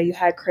Learning. I know you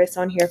had Chris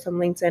on here from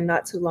LinkedIn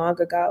not too long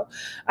ago.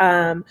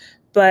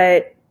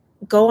 But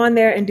go on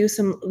there and do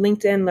some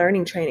LinkedIn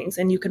learning trainings,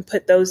 and you can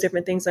put those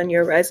different things on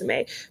your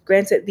resume.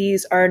 Granted,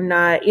 these are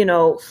not,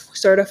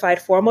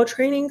 certified formal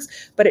trainings,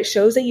 but it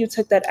shows that you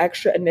took that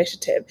extra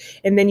initiative.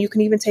 And then you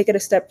can even take it a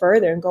step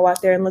further and go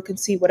out there and look and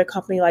see what a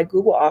company like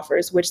Google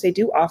offers, which they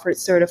do offer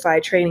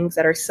certified trainings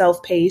that are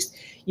self-paced,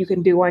 you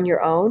can do on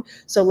your own.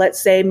 So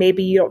let's say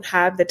maybe you don't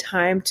have the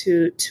time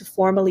to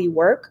formally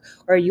work,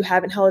 or you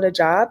haven't held a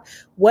job.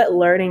 What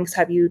learnings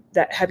have you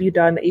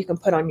done that you can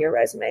put on your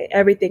resume?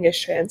 Everything is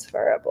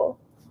transferable.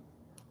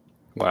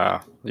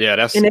 Wow. Yeah,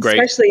 that's and great.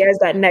 Especially as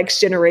that next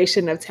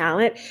generation of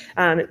talent,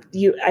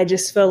 I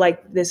just feel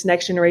like this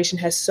next generation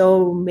has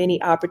so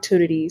many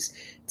opportunities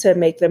to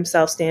make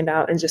themselves stand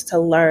out and just to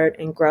learn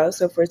and grow.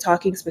 So if we're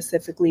talking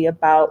specifically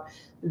about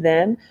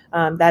them,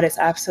 that is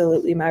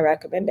absolutely my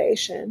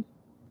recommendation.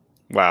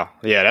 Wow.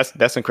 Yeah,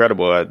 that's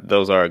incredible.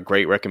 Those are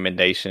great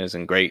recommendations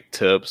and great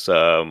tips.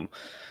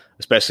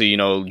 Especially,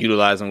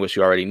 utilizing what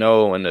you already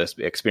know and the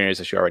experience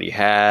that you already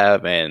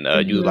have, and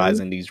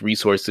utilizing these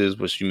resources,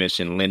 which you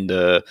mentioned,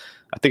 Lynda.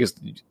 I think it's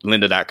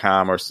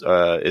lynda.com, or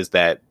is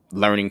that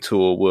learning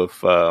tool with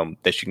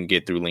that you can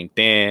get through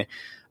LinkedIn.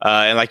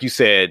 And like you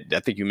said,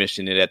 I think you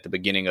mentioned it at the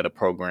beginning of the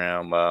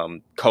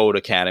program, Code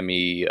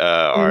Academy,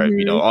 or,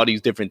 all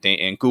these different things.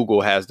 And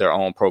Google has their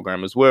own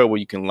program as well, where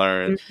you can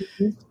learn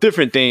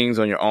different things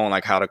on your own,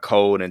 like how to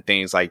code and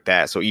things like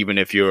that. So even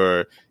if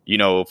you're,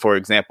 for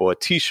example, a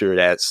teacher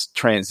that's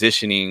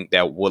transitioning,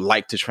 that would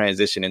like to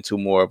transition into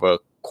more of a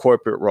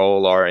corporate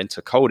role or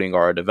into coding,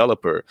 or a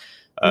developer,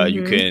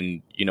 you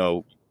can,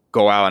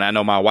 go out. And I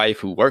know my wife,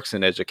 who works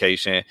in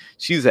education,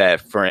 she's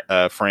had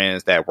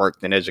friends that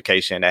worked in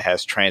education that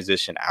has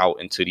transitioned out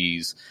into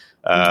these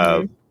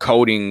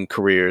coding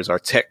careers or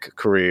tech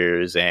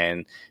careers,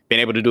 and been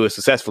able to do it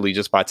successfully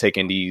just by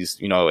taking these,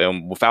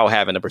 and without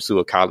having to pursue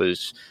a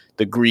college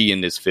degree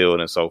in this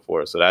field and so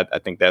forth. So I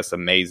think that's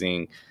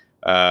amazing.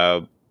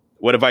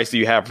 What advice do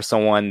you have for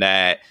someone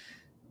that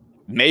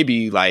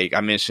maybe, like I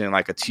mentioned,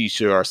 like a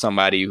teacher or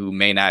somebody who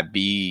may not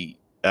be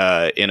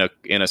in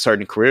a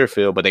certain career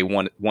field, but they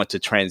want to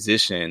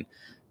transition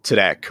to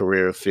that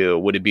career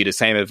field? Would it be the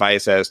same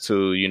advice as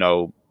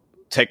to,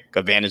 take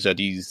advantage of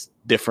these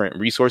different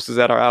resources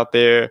that are out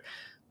there?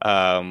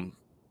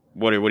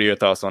 What are your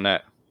thoughts on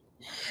that?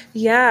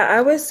 Yeah, I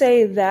would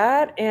say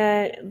that,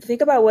 and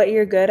think about what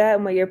you're good at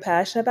and what you're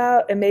passionate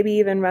about, and maybe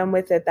even run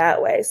with it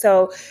that way.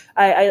 So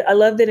I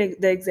love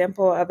the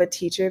example of a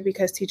teacher,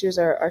 because teachers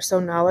are so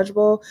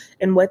knowledgeable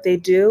in what they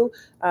do.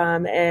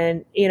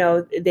 And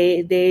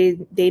they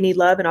need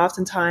love, and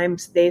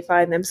oftentimes they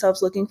find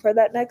themselves looking for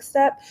that next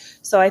step.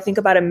 So I think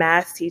about a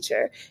math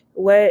teacher.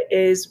 What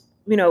is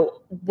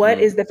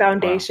the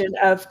foundation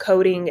of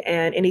coding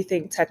and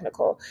anything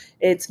technical?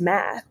 It's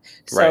math.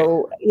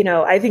 So, right.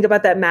 I think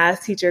about that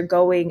math teacher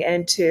going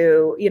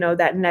into,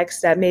 that next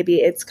step.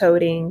 Maybe it's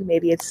coding,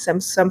 maybe it's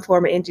some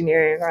form of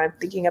engineering, or I'm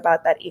thinking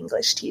about that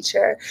English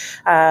teacher.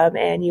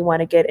 And you want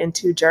to get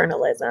into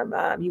journalism.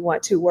 You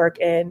want to work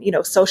in,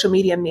 social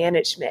media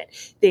management,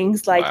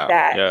 things like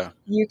that. Yeah.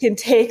 You can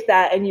take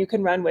that and you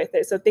can run with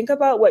it. So think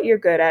about what you're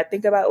good at.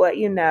 Think about what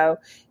you know.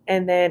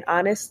 And then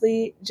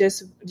honestly,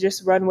 just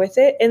run with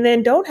it. And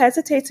then don't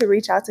hesitate to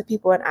reach out to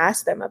people and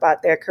ask them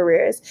about their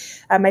careers.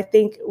 I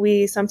think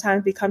we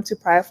sometimes become too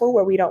prideful,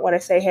 where we don't want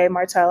to say, hey,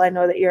 Martell, I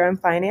know that you're in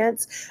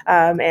finance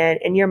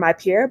and you're my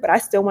peer, but I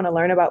still want to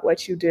learn about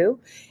what you do.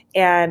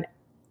 And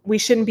we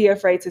shouldn't be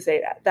afraid to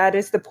say that. That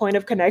is the point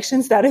of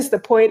connections. That is the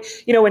point,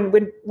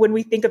 when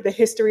we think of the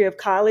history of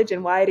college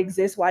and why it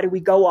exists, why do we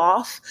go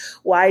off?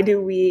 Why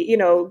do we,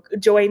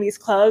 join these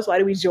clubs? Why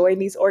do we join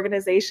these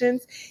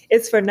organizations?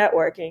 It's for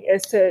networking.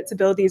 It's to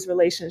build these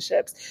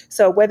relationships.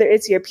 So whether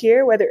it's your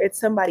peer, whether it's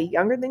somebody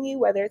younger than you,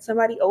 whether it's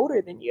somebody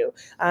older than you,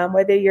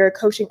 whether you're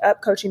coaching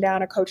up, coaching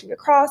down, or coaching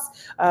across,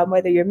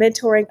 whether you're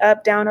mentoring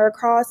up, down, or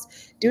across,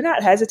 do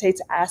not hesitate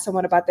to ask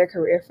someone about their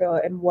career field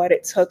and what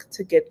it took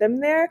to get them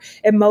there.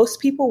 And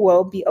most people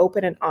will be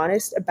open and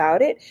honest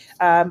about it.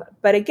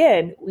 But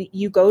again,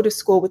 you go to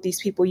school with these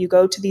people, you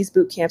go to these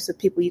boot camps with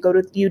people,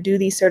 you do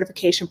these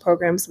certification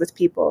programs with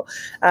people.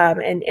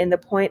 And the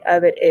point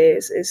of it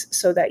is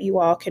so that you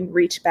all can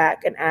reach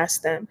back and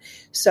ask them.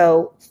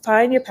 So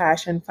find your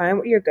passion, find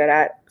what you're good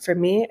at. For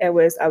me, I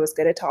was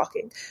good at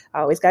talking.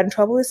 I always got in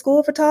trouble at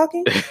school for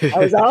talking. I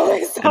was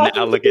always talking. And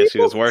now look at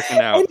you, it's working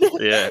out.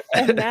 Yeah.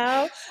 And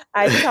now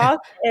I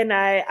talk and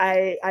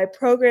I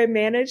program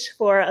manage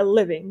for a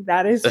living.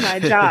 That is my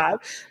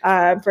job.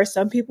 For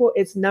some people,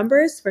 it's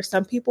numbers. For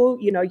some people,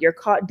 you're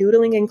caught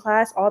doodling in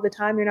class all the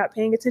time. You're not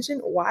paying attention.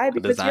 Why?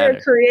 Because you're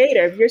a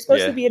creative. You're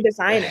supposed to be a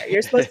designer.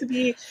 You're supposed to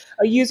be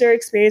a user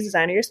experience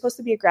designer. You're supposed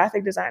to be a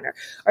graphic designer.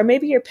 Or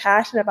maybe you're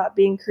passionate about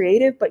being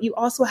creative, but you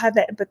also have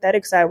that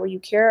empathetic side where you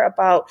care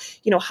about,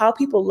 how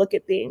people look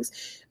at things.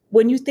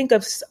 when you think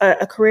of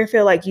a career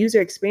field like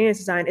user experience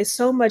design, it's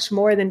so much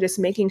more than just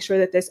making sure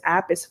that this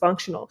app is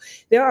functional.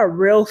 There are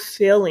real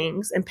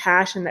feelings and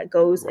passion that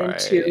goes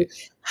into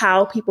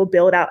how people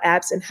build out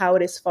apps and how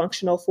it is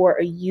functional for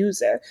a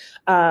user.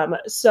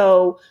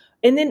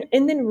 And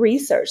then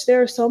research.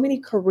 There are so many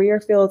career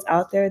fields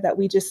out there that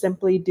we just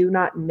simply do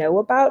not know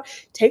about.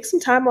 Take some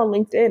time on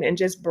LinkedIn and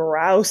just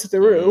browse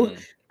through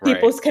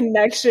people's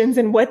connections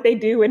and what they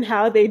do and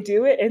how they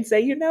do it, and say,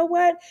 you know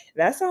what,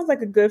 that sounds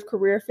like a good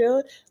career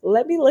field.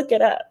 Let me look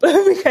it up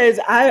because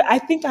I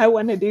think I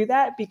want to do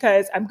that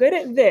because I'm good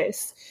at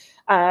this.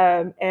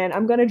 And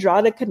I'm going to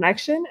draw the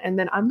connection and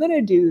then I'm going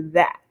to do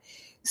that.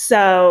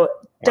 So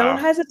don't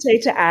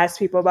hesitate to ask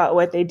people about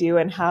what they do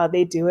and how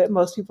they do it.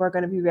 Most people are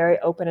going to be very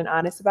open and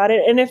honest about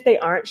it. And if they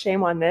aren't,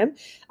 shame on them.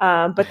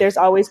 But there's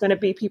always going to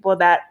be people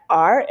that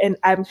are. And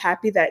I'm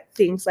happy that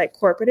things like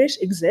Corporate-ish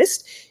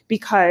exist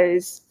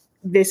because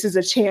this is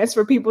a chance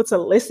for people to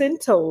listen,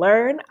 to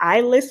learn.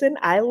 I listen,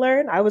 I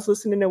learn. I was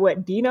listening to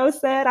what Dino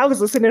said. I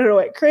was listening to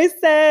what Chris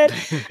said.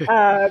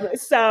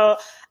 So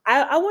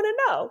I want to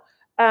know.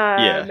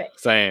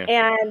 Same.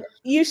 And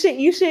you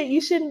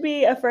shouldn't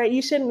be afraid.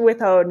 You shouldn't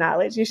withhold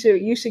knowledge. You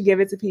should give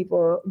it to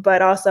people,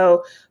 but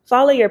also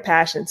follow your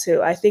passion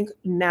too. I think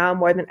now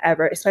more than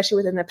ever, especially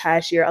within the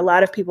past year, a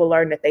lot of people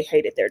learned that they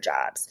hated their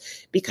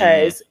jobs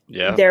because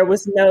there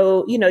was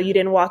no, you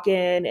didn't walk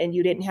in and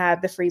you didn't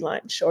have the free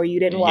lunch, or you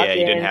didn't walk in.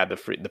 You didn't have the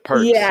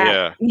perks.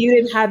 You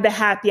didn't have the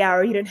happy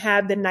hour. You didn't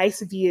have the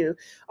nice view.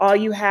 All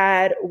you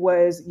had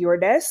was your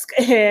desk,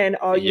 and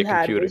all you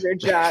had was your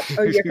job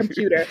or your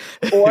computer.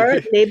 Or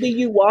maybe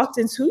you walked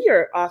into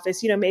your office.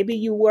 Maybe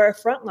you were a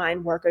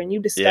frontline worker and you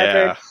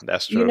discovered,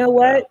 that's true. You know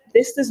what?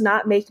 This does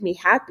not make me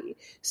happy.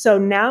 So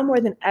now more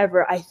than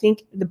ever, I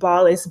think the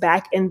ball is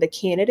back in the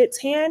candidate's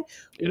hand,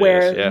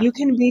 where you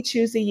can be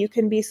choosy, you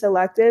can be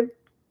selective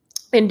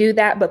and do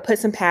that, but put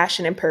some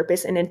passion and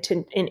purpose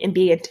and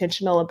be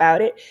intentional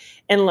about it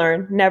and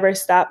learn. Never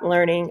stop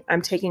learning.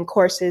 I'm taking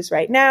courses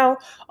right now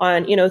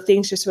on,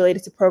 things just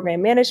related to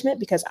program management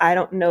because I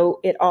don't know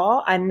it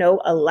all. I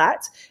know a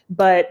lot,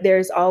 but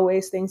there's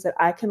always things that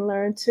I can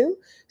learn too.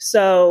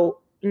 So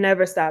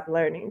never stop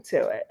learning to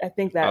it. I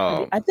think that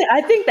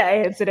I think that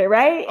answered it,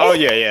 right? Oh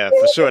yeah,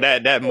 for sure.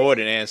 That more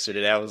than answered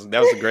it. That was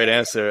a great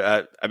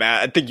answer.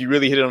 I think you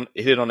really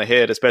hit it on the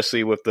head,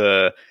 especially with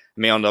on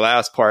the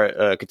last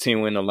part,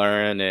 continuing to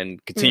learn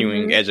and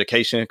continuing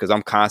education, because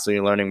I'm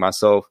constantly learning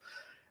myself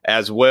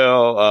as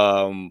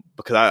well.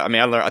 Because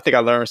I think I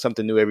learn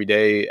something new every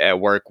day at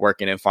work,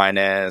 working in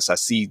finance. I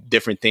see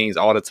different things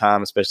all the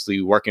time,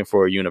 especially working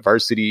for a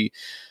university.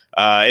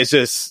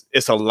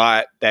 It's a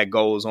lot that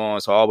goes on.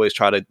 So I always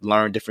try to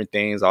learn different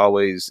things,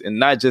 and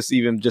not just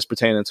even just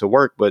pertaining to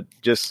work, but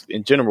just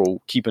in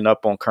general, keeping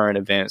up on current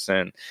events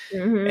and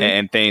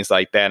things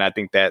like that. And I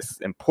think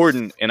that's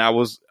important. And I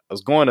was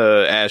going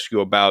to ask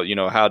you about,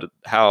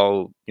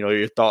 how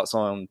your thoughts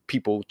on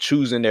people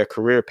choosing their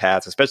career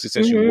paths, especially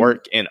since you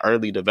work in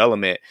early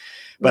development.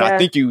 But I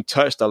think you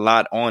touched a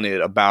lot on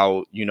it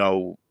about,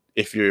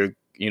 if you're,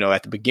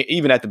 at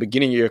the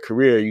beginning of your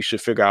career, you should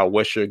figure out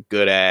what you're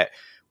good at,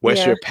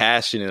 what you're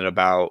passionate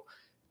about,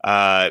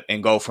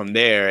 and go from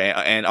there.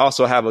 And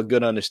also have a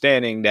good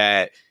understanding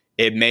that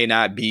it may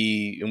not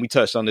be, and we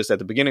touched on this at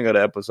the beginning of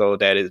the episode,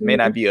 that it may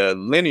not be a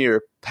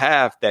linear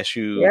path that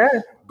you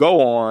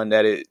go on,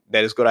 that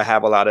is going to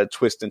have a lot of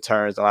twists and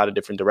turns, a lot of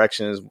different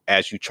directions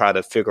as you try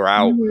to figure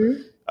out,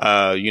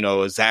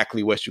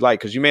 exactly what you like.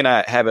 Because you may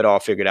not have it all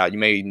figured out. You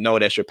may know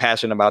that you're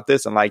passionate about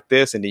this and like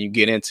this, and then you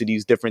get into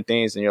these different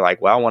things and you're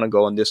like, well, I want to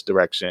go in this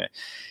direction.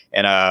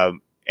 And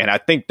I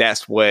think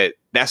that's what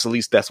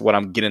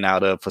I'm getting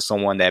out of for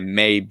someone that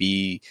may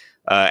be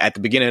at the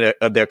beginning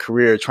of their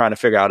career trying to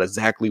figure out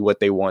exactly what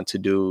they want to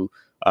do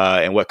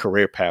and what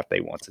career path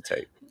they want to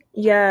take.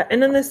 Yeah.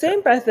 And in the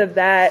same breath of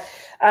that,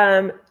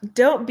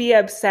 don't be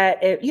upset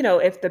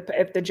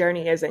if the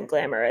journey isn't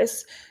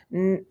glamorous.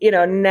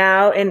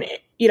 Now, and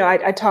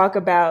I talk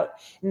about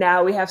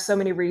now we have so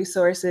many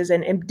resources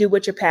and do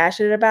what you're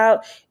passionate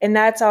about. And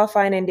that's all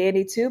fine and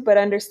dandy too. But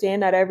understand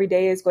not every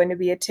day is going to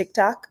be a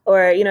TikTok,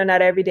 or,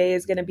 not every day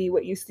is going to be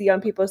what you see on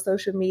people's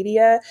social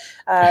media.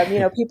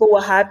 People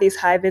will have these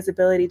high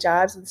visibility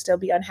jobs and still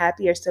be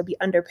unhappy or still be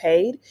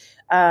underpaid.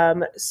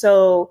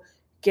 So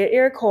get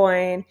your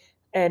coin.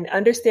 And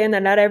understand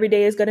that not every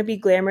day is going to be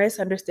glamorous.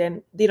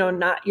 Understand,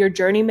 not your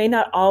journey may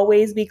not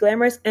always be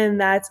glamorous,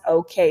 and that's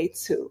okay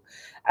too.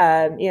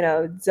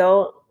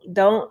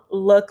 Don't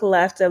look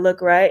left or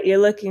look right. You're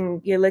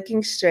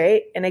looking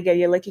straight, and again,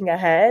 you're looking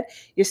ahead.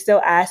 You're still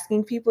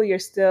asking people. You're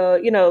still,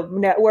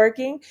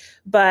 networking.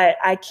 But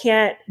I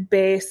can't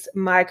base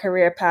my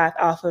career path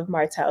off of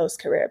Martel's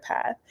career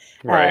path.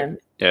 Right.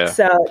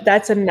 So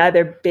that's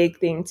another big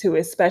thing too,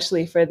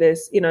 especially for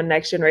this,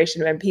 next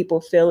generation, when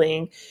people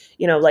feeling,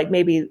 like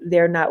maybe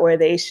they're not where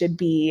they should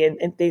be,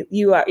 and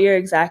you're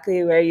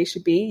exactly where you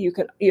should be.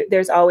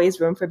 There's always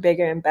room for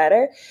bigger and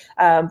better,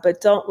 but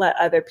don't let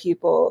other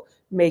people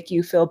make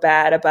you feel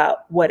bad about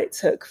what it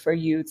took for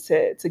you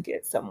to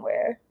get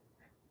somewhere.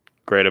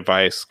 Great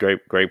advice.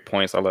 Great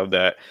points. I love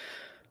that.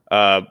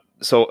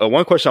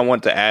 One question I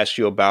wanted to ask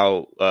you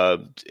about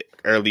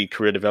early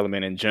career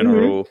development in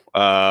general,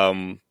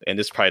 and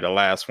this is probably the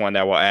last one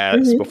that we'll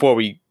ask before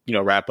we,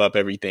 wrap up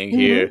everything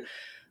here.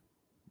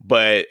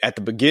 But at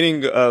the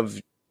beginning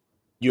of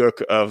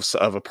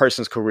of a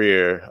person's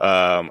career,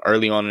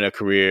 early on in their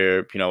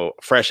career,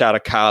 fresh out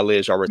of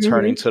college or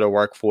returning to the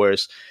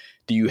workforce,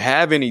 do you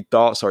have any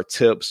thoughts or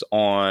tips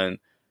on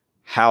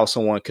how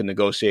someone can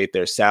negotiate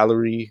their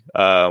salary,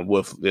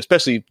 with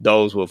especially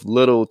those with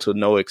little to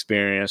no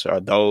experience,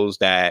 or those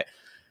that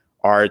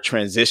are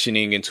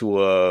transitioning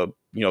into a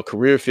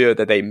career field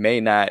that they may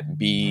not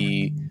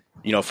be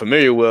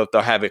familiar with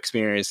or have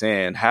experience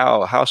in?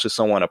 How should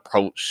someone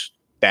approach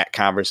that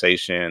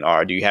conversation,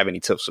 or do you have any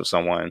tips for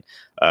someone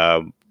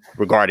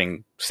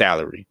regarding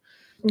salary?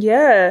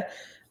 Yeah,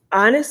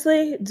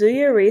 honestly, do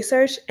your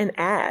research and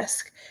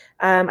ask.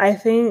 I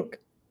think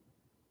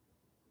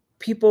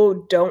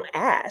people don't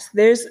ask.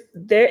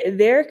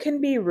 There can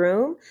be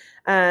room.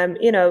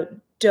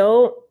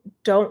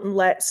 Don't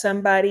let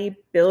somebody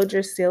build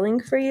your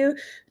ceiling for you.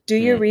 Do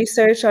your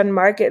research on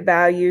market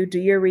value. Do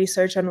your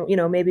research on,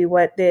 maybe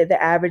what the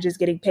average is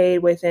getting paid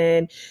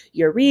within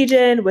your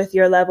region, with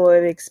your level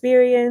of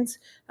experience,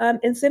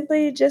 and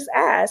simply just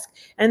ask.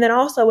 And then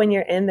also when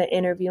you're in the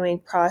interviewing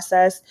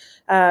process,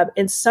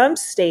 in some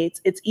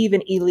states, it's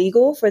even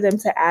illegal for them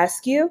to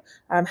ask you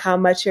how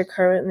much you're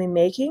currently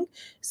making.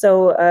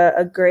 So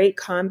a great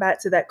combat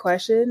to that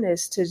question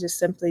is to just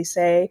simply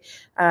say,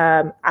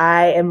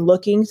 I am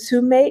looking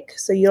to make.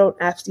 So you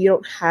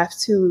don't have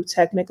to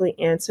technically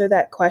answer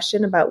that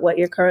question about what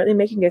you're currently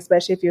making,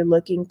 especially if you're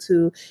looking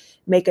to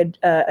make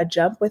a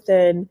jump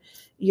within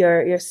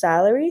your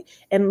salary.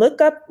 And look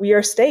up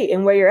your state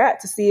and where you're at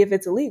to see if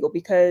it's illegal,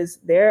 because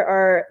there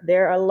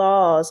are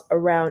laws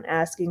around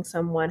asking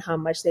someone how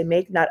much they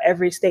make. Not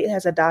every state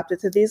has adopted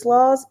to these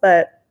laws,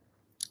 but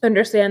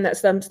understand that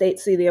some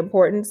states see the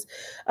importance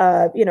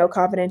of,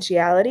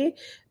 confidentiality.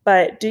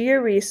 But do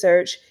your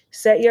research,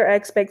 set your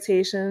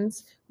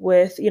expectations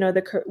with,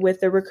 with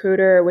the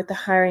recruiter or with the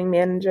hiring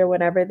manager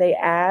whenever they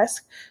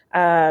ask,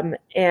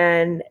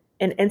 and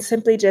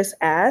simply just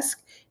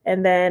ask.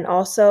 And then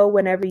also,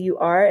 whenever you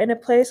are in a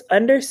place,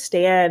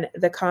 understand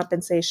the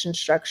compensation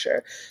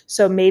structure.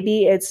 So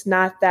maybe it's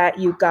not that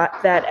you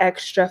got that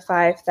extra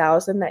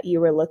 5,000 that you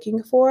were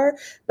looking for,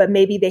 but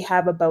maybe they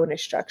have a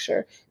bonus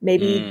structure.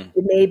 Maybe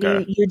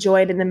you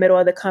joined in the middle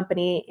of the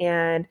company,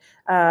 and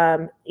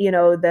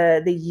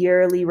the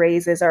yearly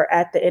raises are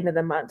at the end of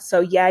the month.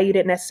 So yeah, you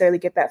didn't necessarily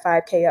get that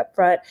 5K up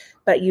front,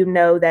 but you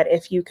know that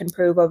if you can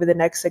prove over the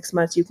next 6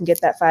 months, you can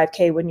get that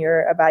 5K when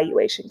your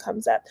evaluation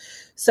comes up.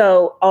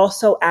 So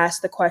also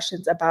ask the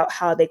questions about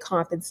how they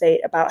compensate,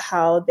 about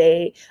how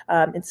they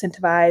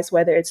incentivize,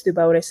 whether it's through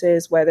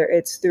bonuses, whether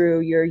it's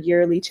through your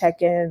yearly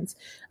check-ins,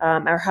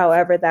 or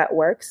however that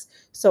works.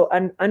 So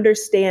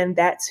understand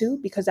that too,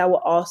 because that will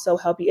also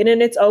help you. And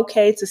then it's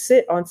okay to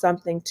sit on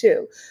something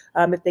too.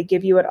 If they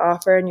give you an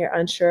offer and you're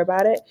unsure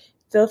about it,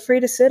 feel free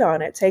to sit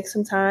on it. Take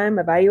some time,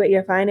 evaluate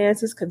your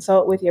finances,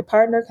 consult with your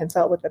partner,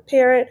 consult with a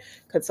parent,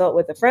 consult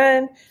with a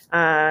friend,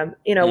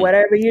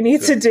 whatever you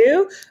need to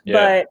do. Yeah.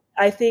 But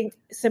I think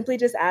simply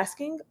just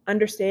asking,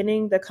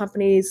 understanding the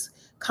company's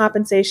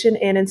compensation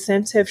and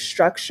incentive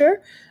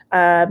structure,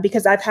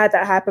 because I've had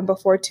that happen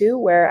before too,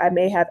 where I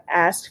may have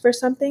asked for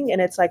something and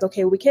it's like,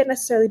 okay, we can't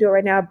necessarily do it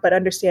right now, but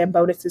understand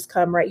bonuses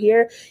come right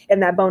here.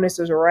 And that bonus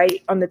is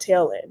right on the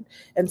tail end.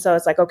 And so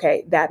it's like,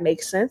 okay, that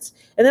makes sense.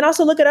 And then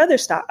also look at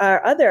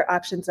other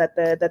options that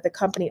the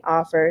company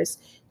offers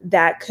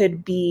that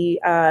could be,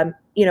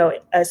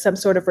 some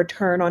sort of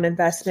return on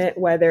investment,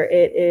 whether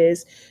it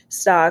is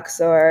stocks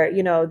or,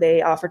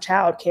 they offer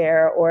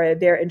childcare or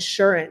their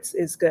insurance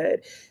is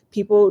good.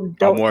 People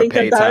don't think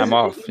about time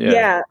off.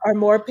 Or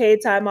more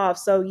paid time off.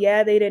 So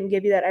yeah, they didn't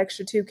give you that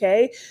extra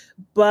 2K,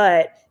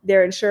 but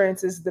their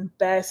insurance is the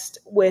best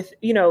with,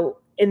 in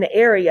the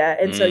area.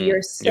 And so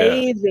you're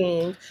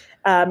saving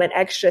an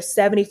extra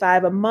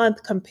 $75 a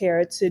month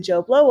compared to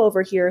Joe Blow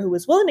over here, who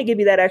was willing to give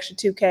you that extra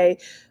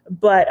 2K,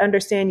 but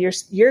understand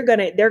they're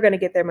going to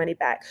get their money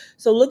back.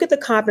 So look at the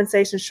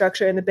compensation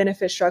structure and the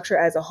benefit structure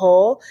as a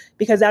whole,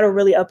 because that'll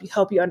really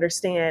help you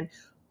understand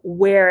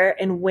where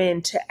and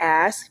when to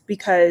ask,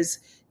 because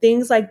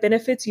things like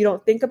benefits you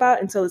don't think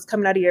about until it's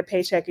coming out of your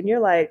paycheck and you're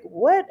like,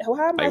 what? How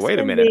am I spending? Wait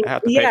a minute, I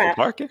have to pay for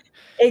parking?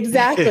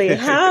 Exactly.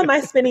 How am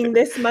I spending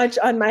this much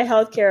on my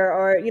healthcare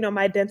or,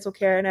 my dental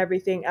care and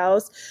everything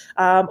else?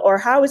 Or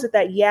how is it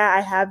that,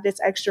 I have this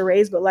extra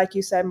raise, but like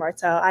you said,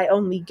 Martel, I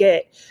only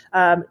get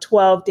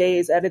 12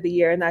 days out of the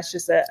year. And that's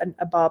just a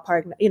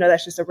ballpark,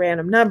 that's just a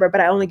random number,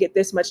 but I only get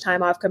this much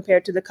time off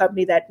compared to the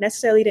company that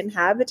necessarily didn't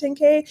have the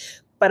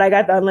 10K, but I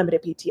got the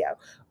unlimited PTO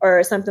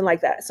or something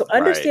like that. So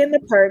understand the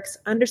perks,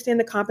 understand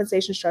the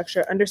compensation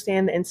structure,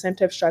 understand the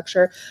incentive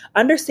structure,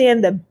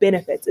 understand the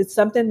benefits. It's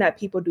something that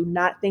people do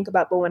not think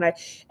about. But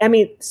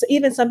so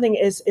even something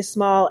is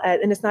small,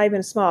 and it's not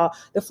even small,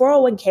 the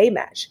 401k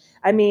match.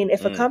 I mean,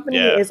 if a company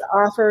is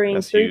offering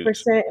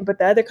 3%, but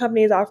the other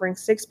company is offering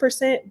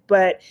 6%,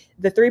 but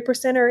the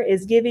 3%er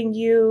is giving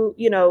you,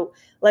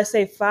 let's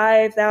say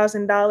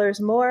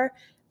 $5,000 more,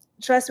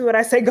 trust me when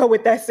I say go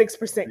with that 6%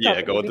 company.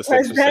 Yeah, go with the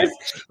 6%.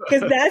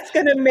 Because that's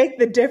going to make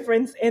the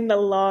difference in the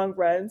long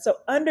run. So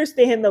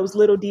understand those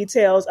little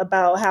details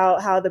about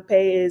how the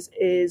pay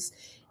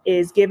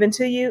is given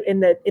to you in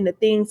the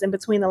things in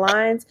between the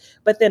lines.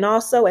 But then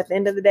also at the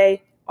end of the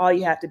day, all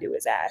you have to do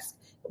is ask.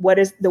 What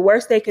is the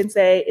worst they can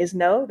say is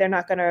no. They're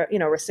not going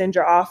to, rescind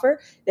your offer.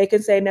 They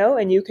can say no,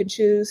 and you can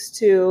choose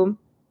to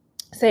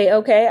say,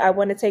 okay, I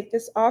want to take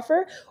this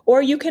offer,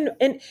 or you can,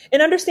 and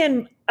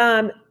understand,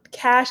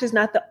 cash is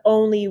not the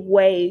only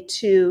way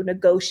to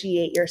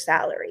negotiate your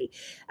salary.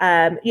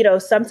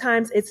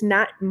 Sometimes it's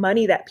not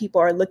money that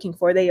people are looking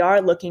for. They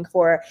are looking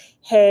for,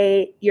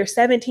 hey, your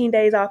 17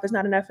 days off is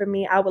not enough for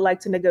me. I would like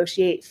to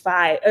negotiate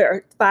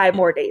five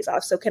more days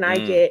off. So can I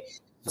get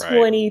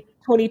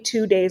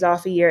 22 days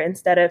off a year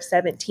instead of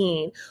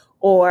 17?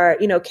 Or,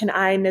 can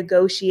I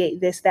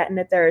negotiate this, that, and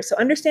the third? So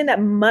understand that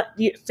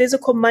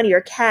physical money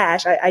or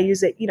cash, I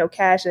use it,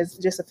 cash as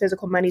just a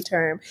physical money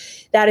term.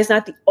 That is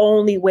not the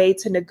only way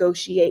to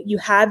negotiate. You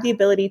have the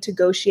ability to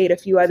negotiate a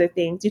few other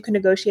things. You can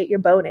negotiate your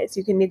bonus.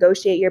 You can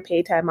negotiate your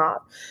pay time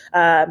off.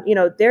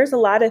 There's a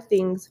lot of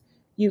things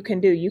you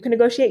can do. You can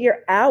negotiate your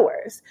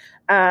hours.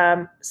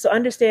 So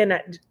understand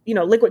that,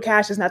 liquid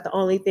cash is not the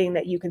only thing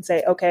that you can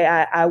say, okay,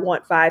 I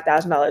want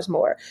 $5,000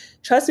 more.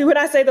 Trust me when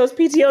I say those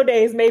PTO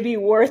days may be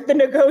worth the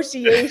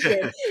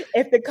negotiation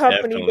if the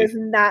company does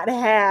not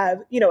have,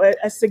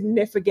 a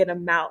significant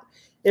amount.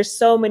 There's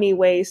so many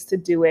ways to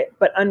do it,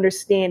 but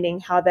understanding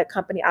how that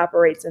company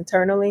operates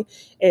internally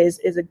is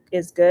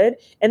good.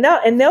 And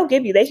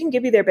they can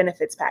give you their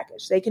benefits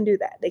package. They can do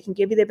that. They can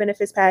give you their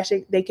benefits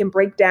package. They can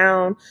break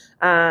down,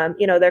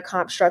 their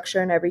comp structure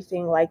and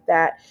everything like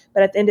that.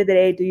 But at the end of the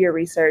day, do your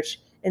research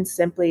and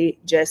simply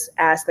just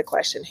ask the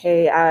question,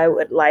 hey, I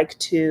would like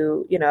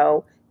to,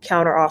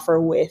 counter offer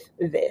with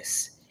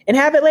this, and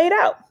have it laid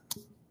out.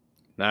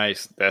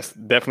 Nice. That's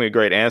definitely a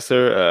great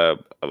answer.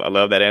 I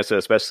love that answer,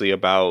 especially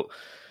about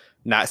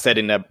not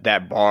setting up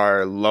that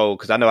bar low.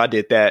 Cause I know I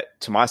did that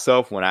to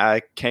myself when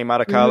I came out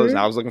of college and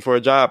I was looking for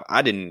a job.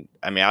 I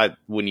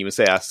wouldn't even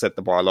say I set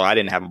the bar low. I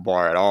didn't have a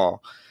bar at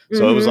all.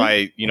 So it was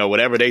like,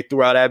 whatever they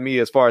threw out at me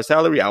as far as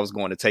salary, I was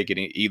going to take it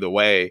in either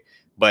way.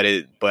 But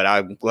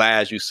I'm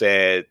glad you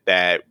said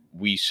that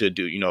we should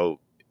do,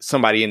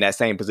 somebody in that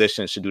same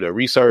position should do their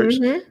research,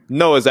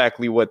 know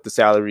exactly what the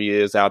salary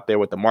is out there,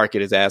 what the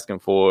market is asking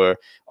for.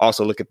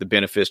 Also look at the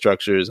benefit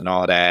structures and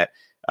all that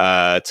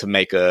to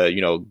make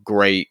a,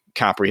 great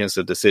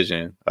comprehensive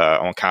decision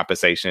on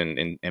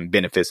compensation and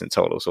benefits in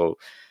total. So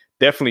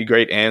definitely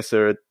great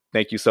answer.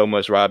 Thank you so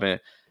much, Robin.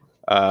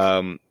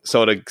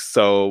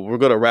 So we're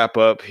going to wrap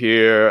up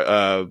here.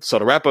 So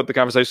to wrap up the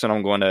conversation,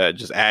 I'm going to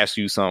just ask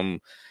you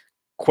some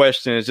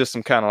questions, just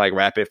some kind of like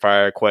rapid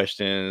fire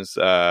questions.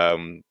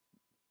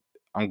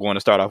 I'm going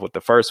to start off with the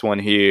first one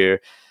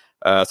here.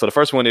 So the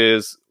first one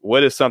is,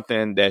 what is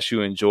something that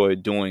you enjoy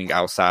doing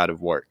outside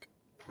of work?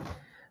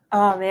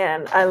 Oh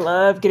man, I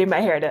love getting my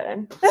hair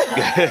done.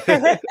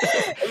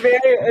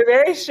 Very,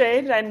 very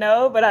strange, I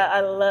know, but I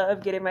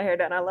love getting my hair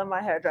done. I love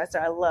my hairdresser.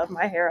 I love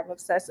my hair. I'm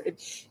obsessed.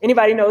 If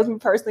anybody knows me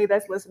personally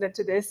that's listening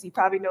to this, you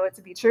probably know it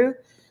to be true.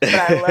 But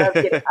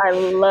I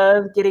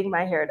love getting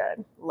my hair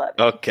done. Love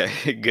it.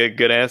 Okay,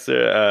 good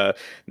answer.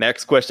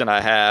 Next question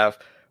I have: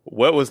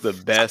 what was the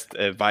best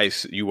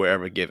advice you were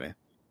ever given?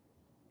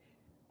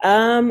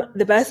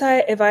 The best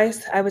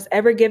advice I was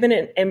ever given,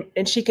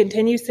 and she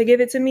continues to give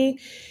it to me,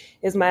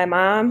 is my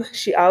mom.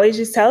 She always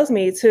just tells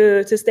me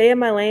to stay in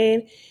my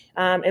lane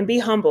and be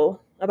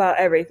humble about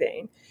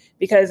everything.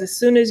 Because as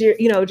soon as you're,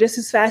 just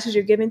as fast as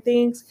you're giving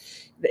things,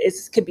 it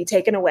could be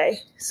taken away.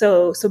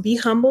 So be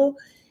humble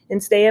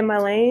and stay in my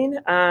lane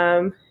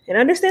and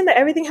understand that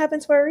everything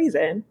happens for a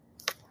reason.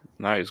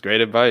 Nice.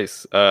 Great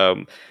advice.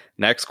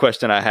 Next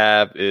question I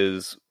have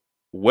is,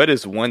 what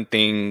is one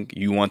thing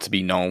you want to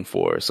be known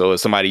for? So if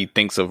somebody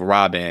thinks of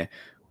Robin,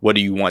 what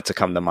do you want to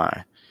come to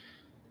mind?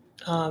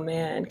 Oh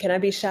man, can I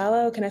be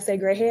shallow? Can I say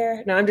gray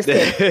hair? No, I'm just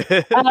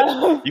kidding.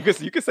 You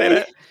can say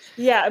that.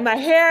 Yeah, my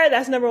hair,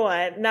 that's number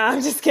one. No,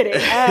 I'm just kidding.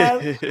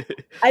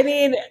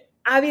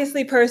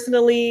 Obviously,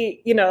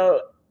 personally,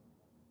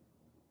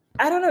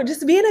 I don't know,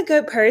 just being a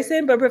good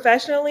person, but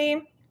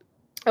professionally,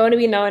 I want to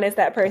be known as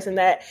that person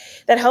that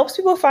helps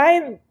people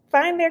find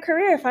their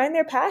career, find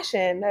their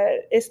passion,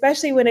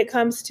 especially when it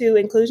comes to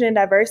inclusion and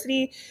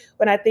diversity.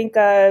 When I think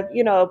of,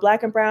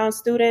 Black and brown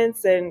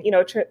students and,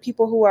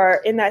 people who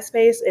are in that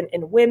space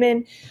and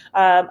women,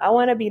 I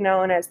want to be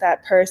known as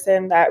that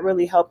person that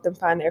really helped them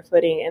find their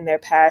footing and their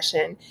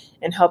passion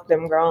and help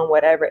them grow in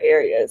whatever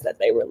areas that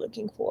they were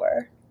looking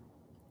for.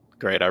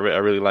 Great. I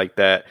really like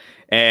that.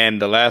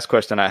 And the last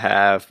question I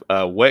have,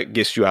 what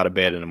gets you out of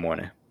bed in the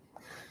morning?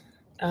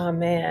 Oh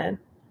man.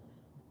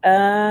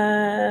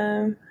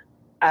 Um,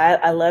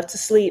 I love to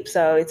sleep,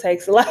 so it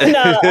takes a lot.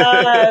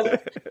 No,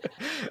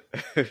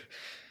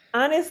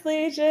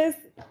 honestly,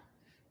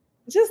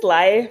 just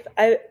life.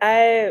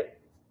 It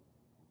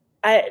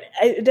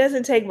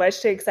doesn't take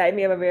much to excite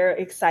me. I'm a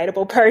very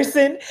excitable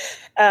person.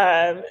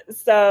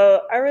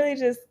 So I really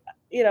just,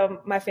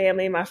 my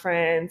family, my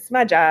friends,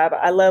 my job.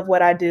 I love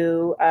what I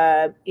do,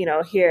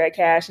 here at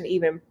Cash, and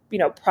even,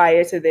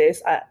 prior to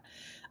this,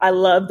 I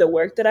love the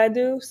work that I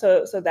do.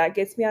 So that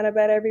gets me out of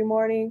bed every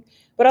morning.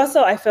 But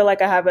also, I feel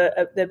like I have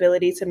the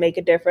ability to make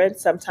a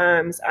difference.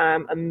 Sometimes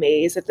I'm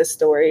amazed at the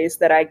stories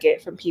that I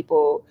get from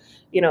people,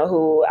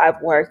 who I've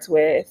worked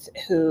with,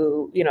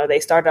 who, they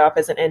started off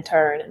as an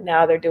intern and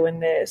now they're doing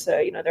this,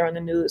 or, they're on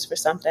the news for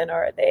something,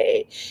 or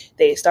they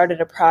started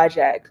a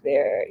project.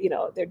 They're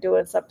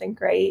doing something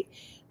great.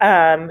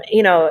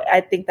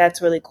 I think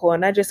that's really cool.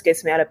 And that just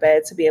gets me out of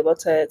bed to be able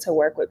to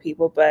work with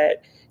people.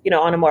 But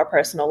on a more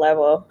personal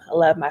level, I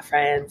love my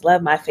friends,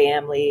 love my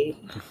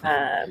family,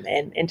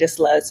 and just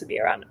love to be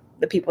around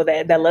the people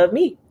that love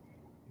me.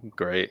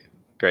 Great.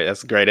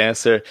 That's a great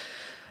answer.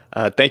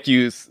 Thank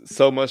you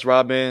so much,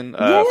 Robin,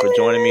 for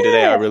joining me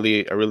today. I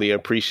Yeah. really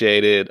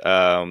appreciate it.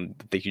 I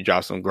think you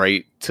dropped some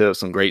great tips,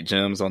 some great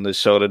gems on this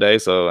show today.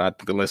 So I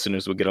think the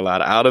listeners will get a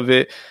lot out of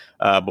it.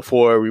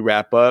 Before we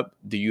wrap up,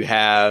 do you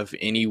have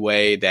any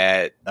way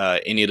that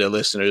any of the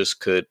listeners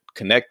could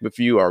connect with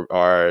you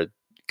or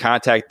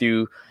contact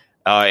you?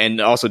 And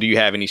also, do you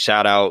have any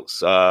shout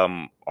outs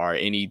or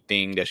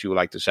anything that you would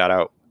like to shout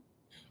out?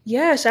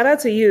 Yeah, shout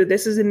out to you.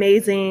 This is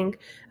amazing.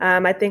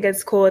 I think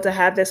it's cool to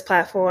have this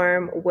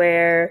platform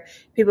where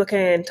people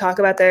can talk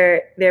about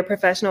their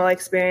professional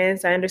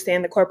experience. I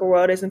understand the corporate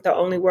world isn't the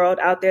only world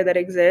out there that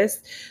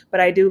exists, but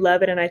I do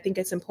love it, and I think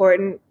it's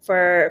important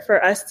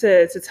for us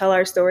to tell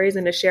our stories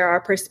and to share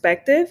our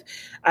perspective.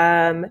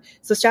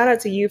 So shout out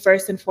to you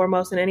first and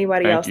foremost, and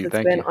anybody else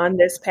that's been on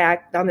this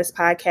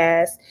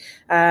podcast.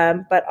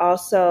 But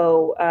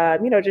also,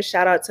 just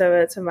shout out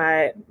to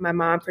my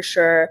mom for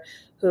sure,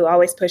 who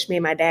always pushed me,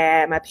 my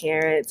dad, my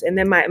parents, and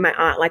then my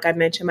aunt, like I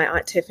mentioned, my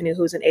aunt Tiffany,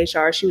 who's in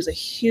HR. She was a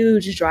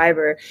huge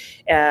driver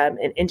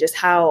in just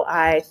how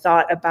I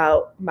thought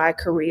about my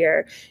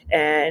career.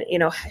 And,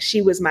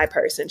 she was my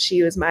person.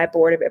 She was my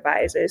board of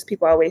advisors.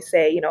 People always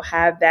say,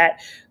 have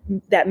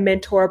that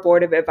mentor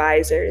board of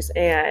advisors.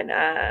 And,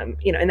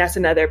 and that's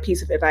another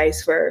piece of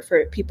advice for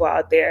people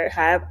out there.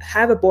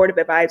 Have a board of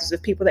advisors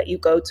of people that you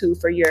go to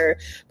for your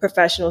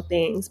professional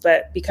things.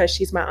 But because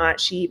she's my aunt,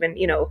 she even,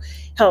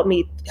 helped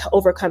me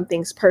overcome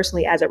things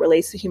personally as it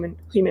relates to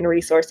human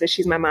resources.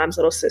 She's my mom's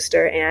little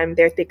sister, and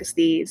they're thick as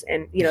thieves.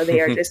 And, they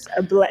are just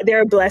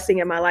they're a blessing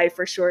in my life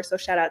for sure. So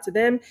shout out to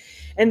them.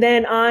 And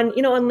then on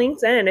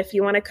LinkedIn, if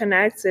you want to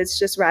connect, it's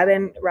just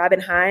Robin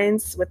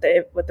Hines with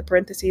the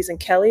parentheses and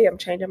Kelly. I'm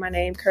changing my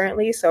name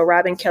currently. So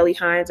Robin Kelly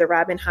Hines or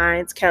Robin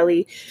Hines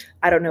Kelly.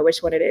 I don't know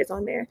which one it is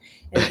on there.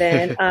 And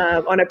then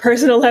on a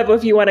personal level,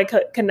 if you want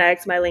to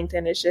connect, my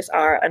LinkedIn is just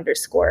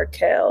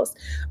R_Kells,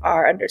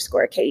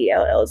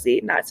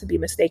 R_KELLZ, not to be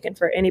mistaken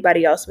for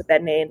anybody else with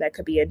that name that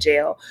could be in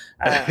jail.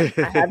 I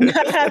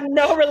have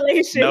no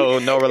relation.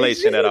 No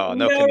relation at all.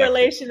 No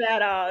relation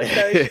at all.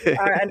 So it's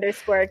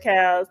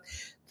R_Kells.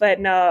 But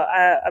no,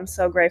 I'm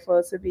so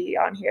grateful to be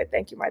on here.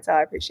 Thank you, Martel.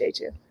 I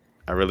appreciate you.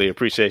 I really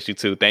appreciate you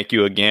too. Thank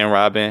you again,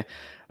 Robin.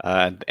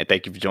 And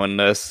thank you for joining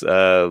us.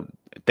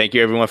 Thank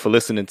you everyone for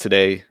listening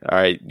today. All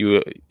right,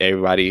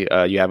 everybody,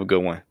 you have a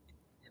good one.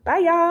 Bye,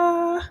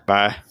 y'all.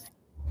 Bye.